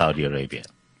visited Saudi Arabia.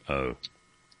 Oh,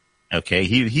 okay.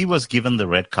 He was given the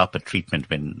red carpet treatment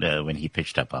when he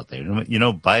pitched up out there. You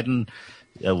know, Biden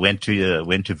went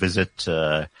to visit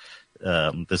the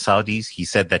Saudis. He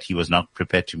said that he was not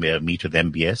prepared to meet with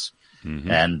MBS,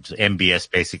 and MBS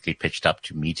basically pitched up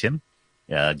to meet him,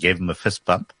 gave him a fist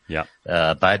bump. Yeah.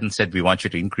 Biden said, "We want you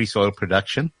to increase oil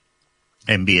production."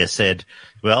 MBS said,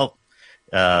 "Well,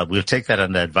 we'll take that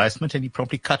under advisement," and he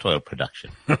promptly cut oil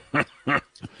production.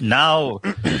 Now,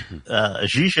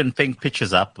 Xi Jinping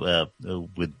pitches up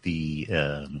with the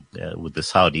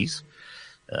Saudis.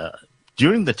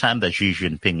 During the time that Xi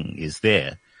Jinping is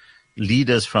there,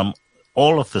 leaders from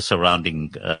all of the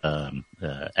surrounding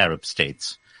Arab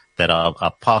states that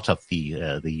are part of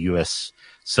the U.S.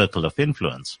 circle of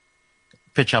influence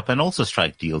pitch up and also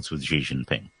strike deals with Xi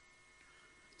Jinping.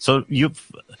 So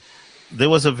there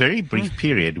was a very brief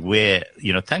period where,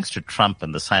 thanks to Trump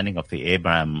and the signing of the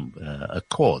Abraham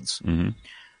Accords,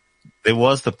 there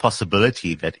was the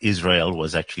possibility that Israel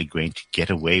was actually going to get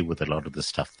away with a lot of the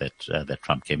stuff that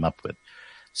Trump came up with.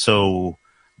 So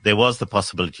there was the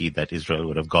possibility that Israel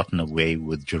would have gotten away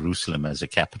with Jerusalem as a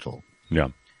capital. Yeah.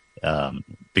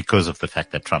 Because of the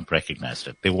fact that Trump recognized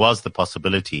it. There was the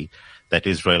possibility that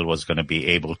Israel was going to be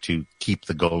able to keep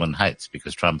the Golan Heights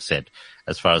because Trump said,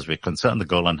 as far as we're concerned, the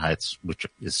Golan Heights, which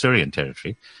is Syrian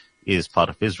territory, is part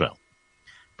of Israel.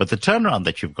 But the turnaround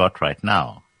that you've got right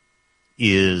now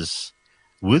is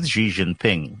with Xi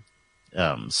Jinping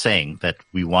saying that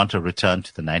we want a return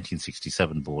to the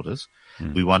 1967 borders.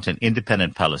 We want an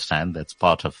independent Palestine that's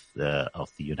part of the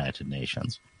United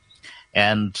Nations.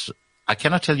 And I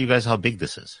cannot tell you guys how big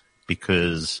this is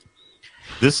because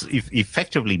this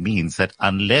effectively means that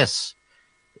unless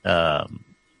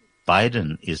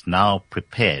Biden is now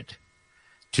prepared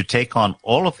to take on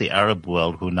all of the Arab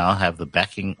world who now have the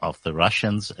backing of the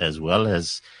Russians as well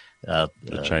as the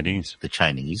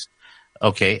Chinese.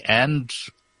 Okay, and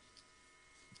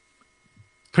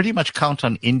pretty much count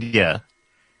on India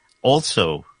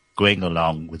also going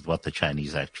along with what the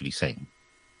Chinese are actually saying.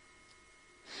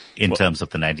 In terms of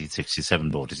the 1967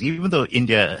 borders, even though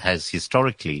India has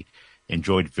historically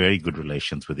enjoyed very good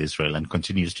relations with Israel and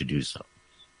continues to do so.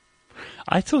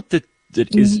 I thought that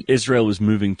Israel was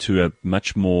moving to a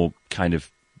much more kind of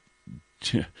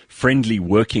friendly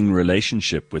working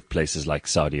relationship with places like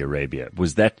Saudi Arabia.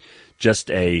 Was that just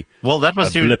a that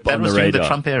was during the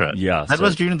Trump era? Yeah,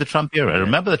 was during the Trump era.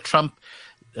 Remember that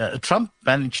Trump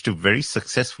managed to very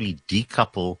successfully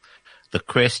decouple the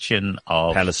question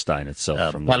of Palestine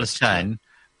itself,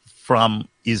 from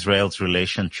Israel's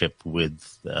relationship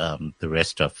with the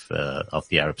rest of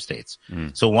the Arab states.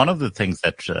 So one of the things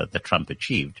that Trump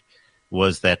achieved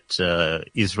was that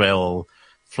Israel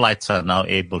flights are now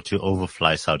able to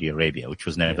overfly Saudi Arabia, which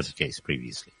was never the case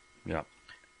previously. Yeah.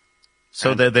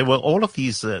 So there were all of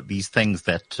these things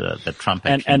that Trump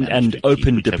actually and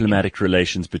open diplomatic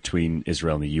relations between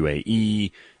Israel and the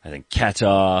UAE. I think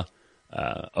Qatar.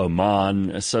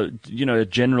 Oman, so, a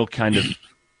general kind of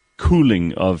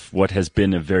cooling of what has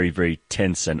been a very, very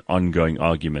tense and ongoing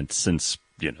argument since,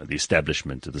 the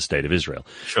establishment of the State of Israel.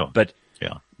 Sure.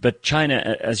 But China,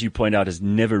 as you point out, has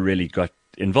never really got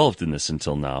involved in this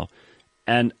until now.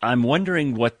 And I'm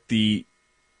wondering what the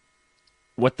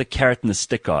carrot and the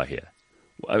stick are here.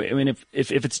 I mean, if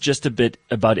it's just a bit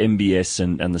about MBS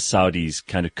and the Saudis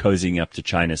kind of cozying up to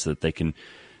China so that they can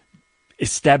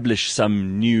establish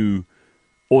some new,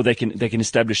 or they can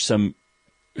establish some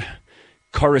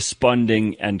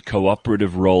corresponding and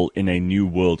cooperative role in a new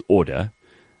world order.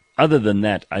 Other than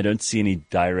that, I don't see any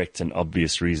direct and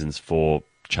obvious reasons for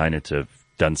China to have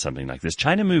done something like this.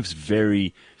 China moves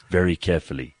very, very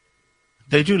carefully.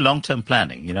 They do long-term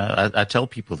planning. You know, I tell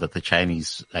people that the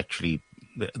Chinese actually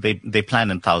they plan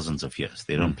in thousands of years.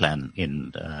 They don't plan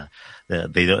in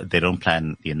they don't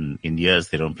plan in years.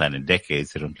 They don't plan in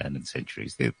decades. They don't plan in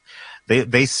centuries.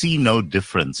 They see no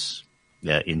difference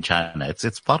in China.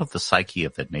 It's part of the psyche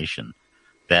of that nation.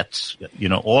 That, you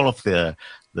know, all of the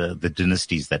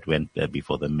dynasties that went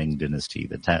before the Ming dynasty,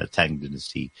 the Tang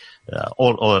dynasty,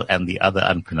 and the other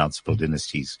unpronounceable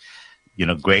dynasties, you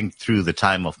know, going through the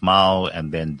time of Mao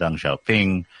and then Deng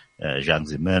Xiaoping, Jiang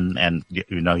Zemin, and,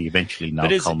 you know, eventually now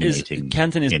culminating.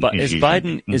 Is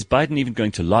Biden even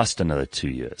going to last another 2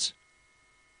 years?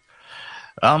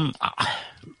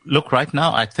 Look, right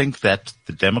now, I think that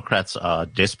the Democrats are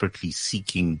desperately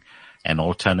seeking an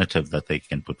alternative that they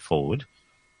can put forward.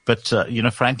 But, you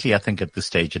know, frankly, I think at this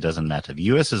stage, it doesn't matter. The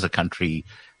U.S. is a country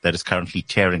that is currently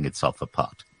tearing itself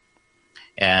apart.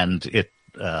 And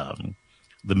the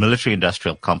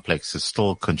military-industrial complex is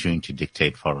still continuing to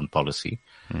dictate foreign policy.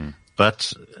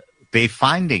 But they're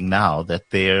finding now that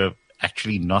they're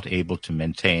actually not able to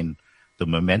maintain the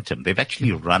momentum. They've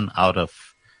actually run out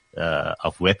of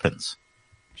weapons.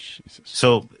 Jesus.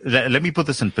 So let me put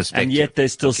this in perspective. And yet they're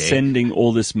still sending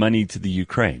all this money to the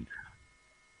Ukraine.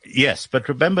 Yes, but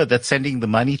remember that sending the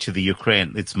money to the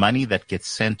Ukraine, it's money that gets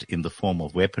sent in the form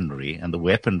of weaponry, and the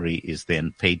weaponry is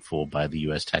then paid for by the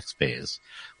U.S. taxpayers,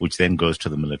 which then goes to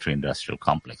the military-industrial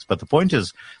complex. But the point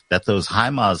is that those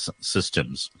HIMARS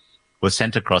systems were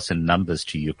sent across in numbers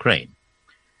to Ukraine.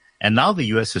 And now the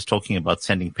U.S. is talking about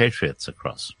sending Patriots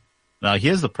across. Now,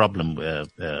 here's the problem.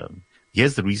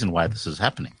 Here's the reason why this is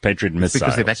happening. Patriot missiles.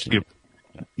 Because they've actually,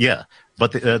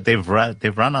 but they've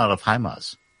run out of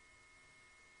HIMARS.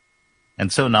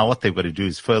 And so now what they've got to do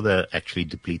is further actually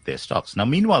deplete their stocks. Now,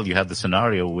 meanwhile, you have the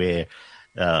scenario where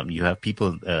you have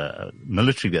people,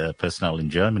 military personnel in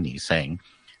Germany saying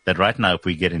that right now, if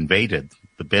we get invaded,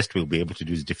 the best we'll be able to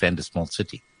do is defend a small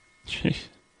city.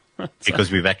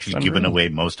 Because we've actually given away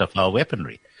most of our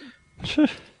weaponry.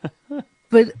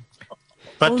 But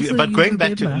going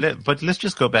back but let's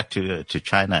just go back to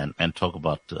China and talk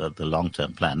about the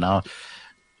long-term plan. Now,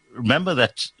 remember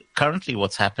that currently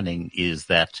what's happening is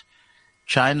that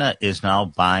China is now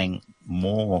buying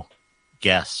more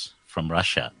gas from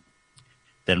Russia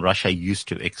than Russia used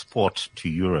to export to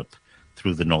Europe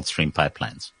through the Nord Stream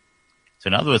pipelines. So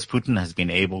in other words, Putin has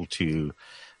been able to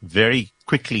very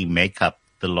quickly make up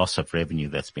the loss of revenue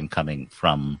that's been coming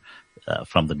from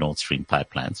the Nord Stream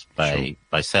pipelines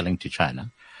by selling to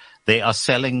China. They are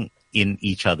selling in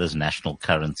each other's national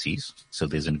currencies, so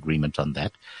there's an agreement on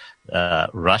that.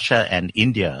 Russia and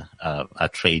India are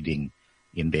trading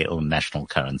in their own national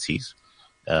currencies.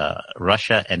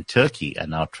 Russia and Turkey are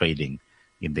now trading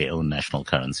in their own national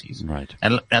currencies. Right.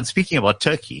 And speaking about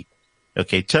Turkey,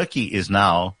 Turkey is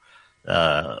now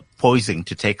poising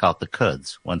to take out the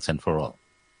Kurds once and for all.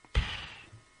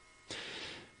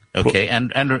 Okay,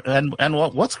 and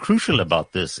what's crucial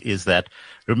about this is that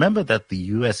remember that the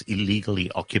U.S.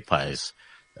 illegally occupies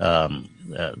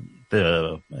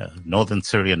the northern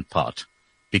Syrian part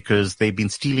because they've been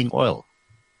stealing oil.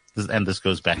 And this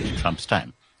goes back to Trump's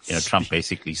time. You know, Trump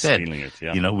basically said,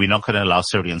 you know, we're not going to allow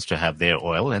Syrians to have their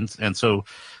oil. And so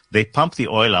they pump the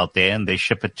oil out there and they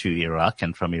ship it to Iraq.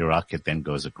 And from Iraq, it then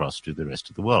goes across to the rest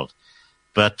of the world.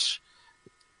 But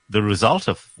the result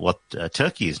of what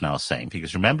Turkey is now saying,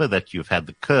 because remember that you've had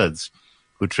the Kurds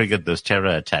who triggered those terror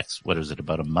attacks, what was it,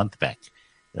 about a month back,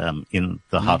 in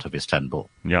the heart of Istanbul.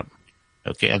 Yep.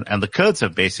 Okay. And the Kurds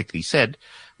have basically said,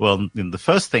 well, the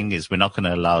first thing is we're not going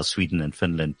to allow Sweden and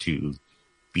Finland to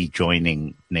be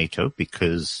joining NATO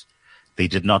because they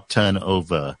did not turn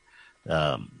over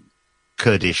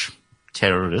Kurdish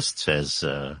terrorists, as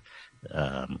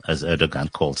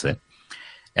Erdogan calls them.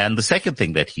 And the second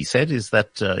thing that he said is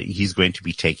that he's going to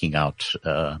be taking out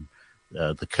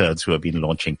the Kurds who have been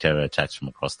launching terror attacks from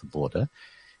across the border.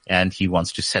 And he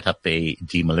wants to set up a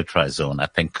demilitarized zone, I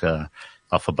think,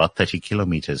 of about 30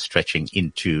 kilometers stretching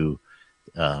into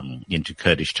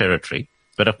Kurdish territory.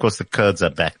 But of course, the Kurds are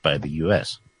backed by the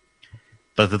U.S.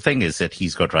 But the thing is that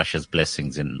he's got Russia's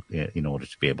blessings in order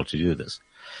to be able to do this.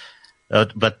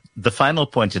 But the final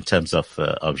point in terms of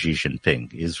Xi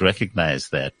Jinping is recognize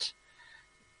that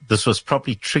this was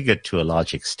probably triggered to a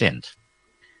large extent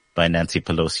by Nancy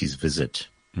Pelosi's visit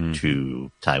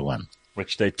to Taiwan,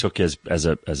 which they took as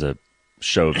a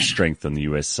show of strength on the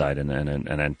U.S. side and an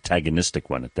antagonistic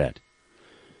one at that.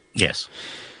 Yes.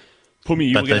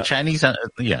 Pumi, but the Chinese,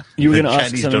 you were going to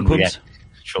ask something, Pums?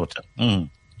 shorter.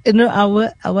 You know,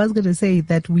 I was going to say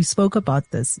that we spoke about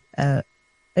this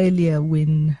earlier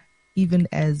when, even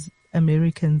as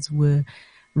Americans were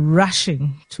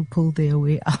rushing to pull their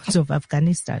way out of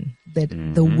Afghanistan, that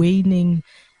the waning,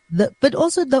 but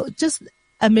also just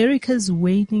America's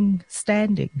waning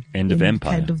standing end of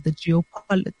empire, kind of the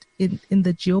in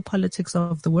the geopolitics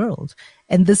of the world.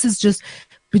 And this is just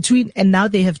and now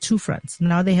they have two fronts.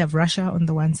 Now they have Russia on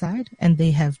the one side and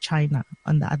they have China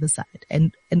on the other side.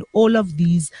 And all of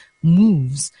these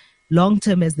moves,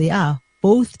 long-term as they are,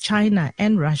 both China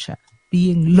and Russia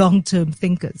being long-term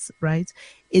thinkers, right,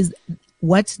 is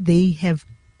what they have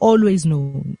always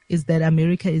known is that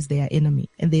America is their enemy.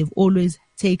 And they've always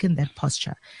taken that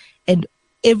posture. And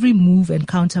every move and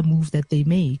counter move that they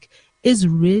make is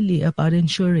really about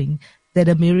ensuring that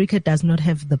America does not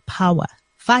have the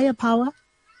firepower,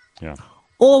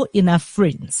 or enough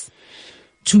friends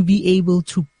to be able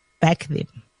to back them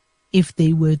if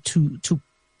they were to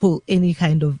pull any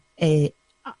kind of a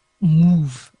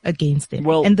move against them.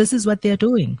 And this is what they're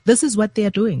doing. This is what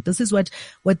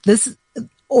this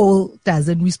all does.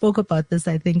 And we spoke about this,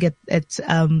 I think, at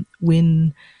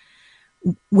when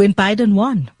Biden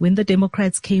won, when the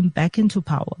Democrats came back into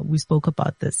power, we spoke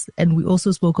about this. And we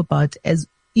also spoke about,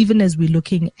 even as we're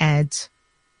looking at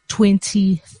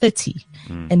 2030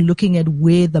 and looking at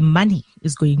where the money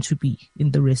is going to be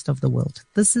in the rest of the world.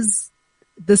 This is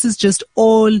just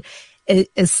all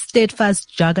a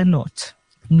steadfast juggernaut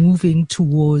moving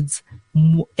towards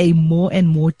a more and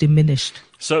more diminished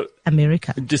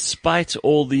America. Despite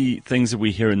all the things that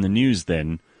we hear in the news,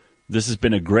 then, this has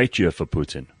been a great year for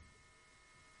Putin.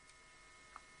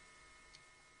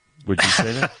 Would you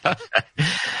say that?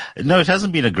 No, it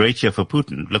hasn't been a great year for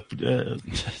Putin. Look,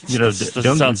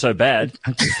 doesn't sound so bad.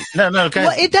 No, guys.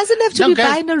 Well, it doesn't have to be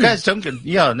binary. Guys,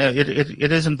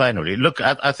 it isn't binary. Look,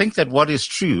 I think that what is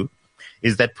true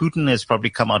is that Putin has probably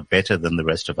come out better than the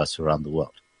rest of us around the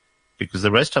world. Because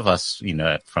the rest of us,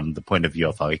 from the point of view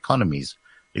of our economies,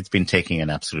 it's been taking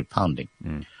an absolute pounding.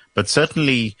 But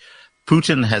certainly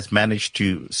Putin has managed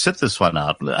to sit this one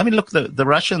out. I mean, look, the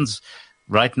Russians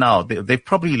right now, they've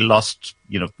probably lost,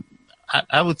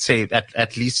 I would say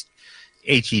at least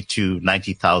 80 to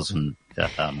 90,000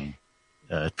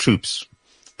 troops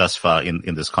thus far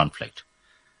in this conflict.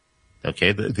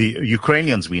 Okay, the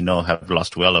Ukrainians we know have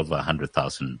lost well over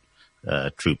 100,000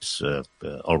 troops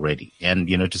already. And,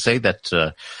 to say that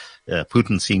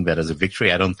Putin's seeing that as a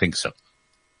victory, I don't think so.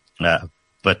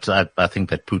 But I think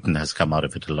that Putin has come out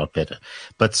of it a lot better.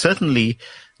 But certainly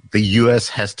the U.S.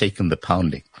 has taken the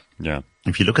pounding. Yeah.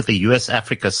 If you look at the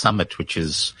U.S.-Africa summit, which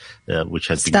has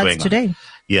been going on today.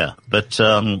 Yeah, but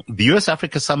the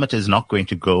U.S.-Africa summit is not going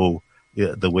to go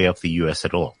the way of the U.S.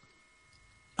 at all,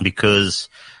 because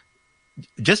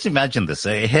just imagine this: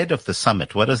 ahead of the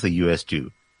summit, what does the U.S.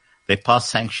 do? They pass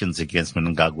sanctions against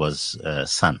Mnangagwa's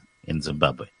son in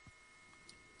Zimbabwe.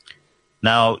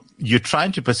 Now, you're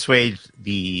trying to persuade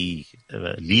the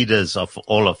leaders of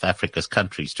all of Africa's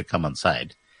countries to come on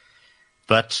side,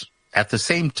 but at the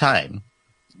same time,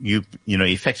 you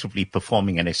effectively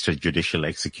performing an extrajudicial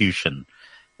execution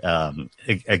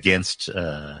against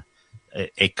a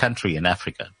country in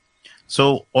Africa.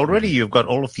 So already you've got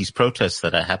all of these protests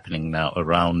that are happening now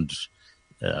around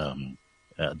the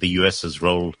U.S.'s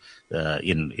role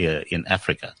in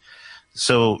Africa.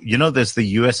 So there's the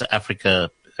U.S. Africa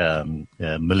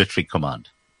Military Command,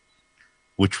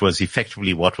 which was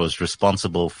effectively what was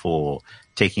responsible for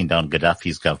taking down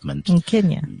Gaddafi's government in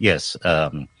Kenya. Yes.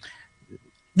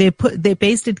 They're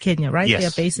based in Kenya, right? Yes, They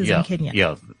are bases in Kenya.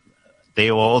 Yeah.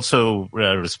 They were also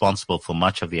responsible for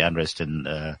much of the unrest in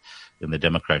the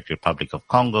Democratic Republic of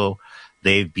Congo.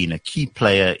 They've been a key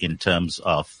player in terms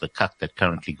of the cut that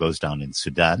currently goes down in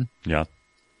Sudan. Yeah.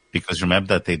 Because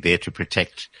remember that they're there to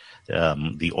protect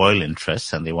the oil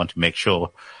interests, and they want to make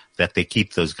sure that they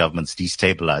keep those governments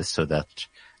destabilized so that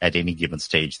at any given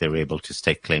stage they're able to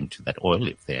stake claim to that oil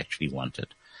if they actually want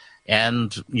it.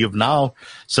 And you've now,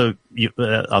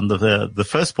 on the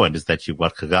first point is that you've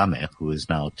got Kagame, who is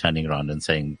now turning around and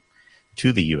saying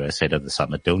to the U.S. head of the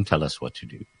summit, don't tell us what to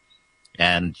do.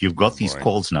 And you've got these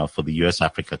calls now for the U.S.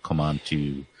 Africa Command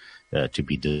to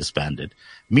be disbanded.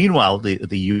 Meanwhile,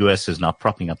 the U.S. is now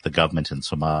propping up the government in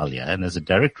Somalia. And as a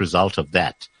direct result of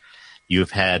that,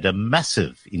 you've had a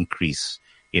massive increase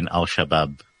in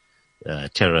Al-Shabaab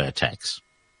terror attacks.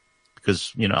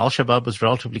 Because, Al-Shabaab was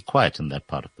relatively quiet in that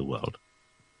part of the world.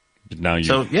 Now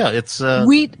it's...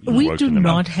 we do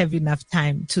not have enough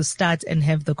time to start and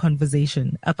have the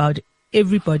conversation about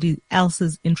everybody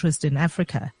else's interest in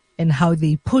Africa and how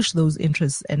they push those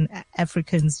interests, and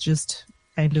Africans just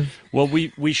kind of. Well,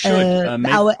 we should.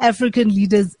 Our African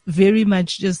leaders very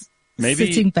much just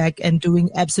sitting back and doing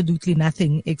absolutely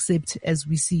nothing, except, as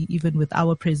we see even with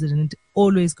our president,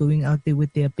 always going out there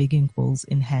with their begging bowls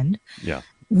in hand. Yeah.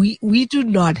 We do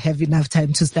not have enough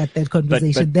time to start that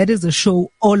conversation. That is a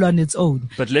show all on its own.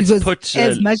 But let's put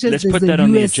as much as let's there's put a that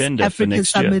on the US agenda Africa for next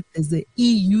summit, year. there's the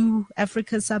EU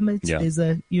Africa summit. Yeah. There's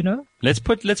a Let's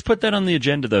put that on the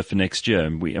agenda though for next year,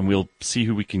 and we'll see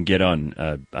who we can get on.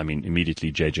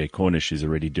 Immediately JJ Cornish, who's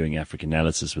already doing African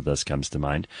analysis with us, comes to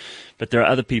mind, but there are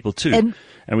other people too,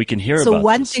 and we can hear about. So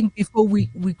one this. thing before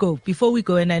we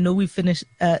go, and I know we finished.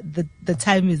 The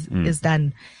time is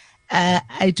done.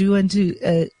 I do want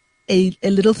to a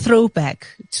little throwback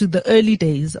to the early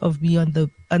days of me on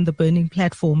the burning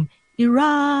platform,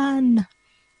 Iran.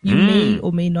 You may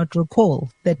or may not recall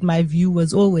that my view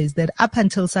was always that up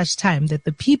until such time that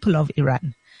the people of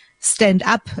Iran stand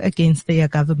up against their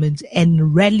government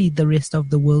and rally the rest of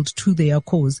the world to their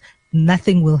cause,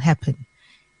 nothing will happen.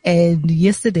 And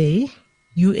yesterday,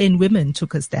 UN Women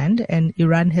took a stand, and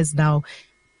Iran has now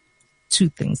two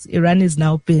things. Iran has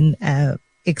now been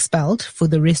expelled for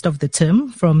the rest of the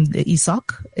term from the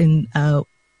ESOC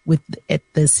at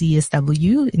the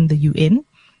CSW in the UN.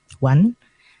 One.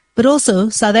 But also,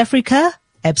 South Africa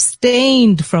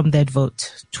abstained from that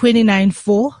vote.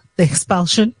 29-4, the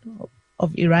expulsion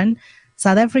of Iran.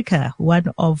 South Africa, one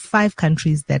of 5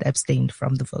 countries that abstained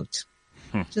from the vote.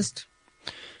 Just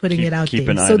putting it out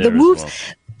there. So the moves,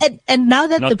 and now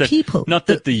that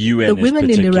the UN, the women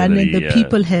in Iran and the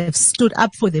people have stood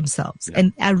up for themselves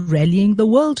and are rallying the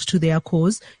world to their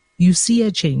cause, you see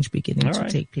a change beginning to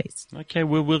take place. Okay,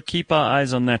 we'll keep our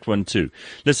eyes on that one too.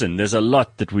 Listen, there's a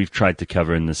lot that we've tried to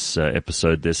cover in this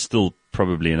episode. There's still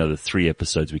probably another 3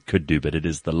 episodes we could do, but it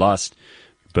is the last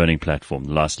burning platform,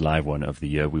 the last live one of the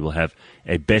year. We will have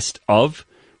a best of,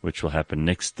 which will happen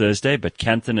next Thursday. But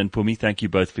Kanthan and Pumi, thank you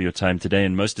both for your time today,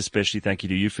 and most especially thank you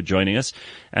to you for joining us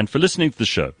and for listening to the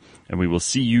show. And we will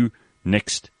see you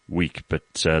next week. But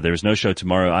there is no show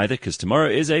tomorrow either, because tomorrow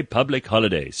is a public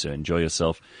holiday. So enjoy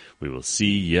yourself. We will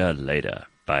see you later.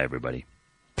 Bye, everybody.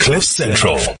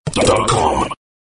 CliffCentral.com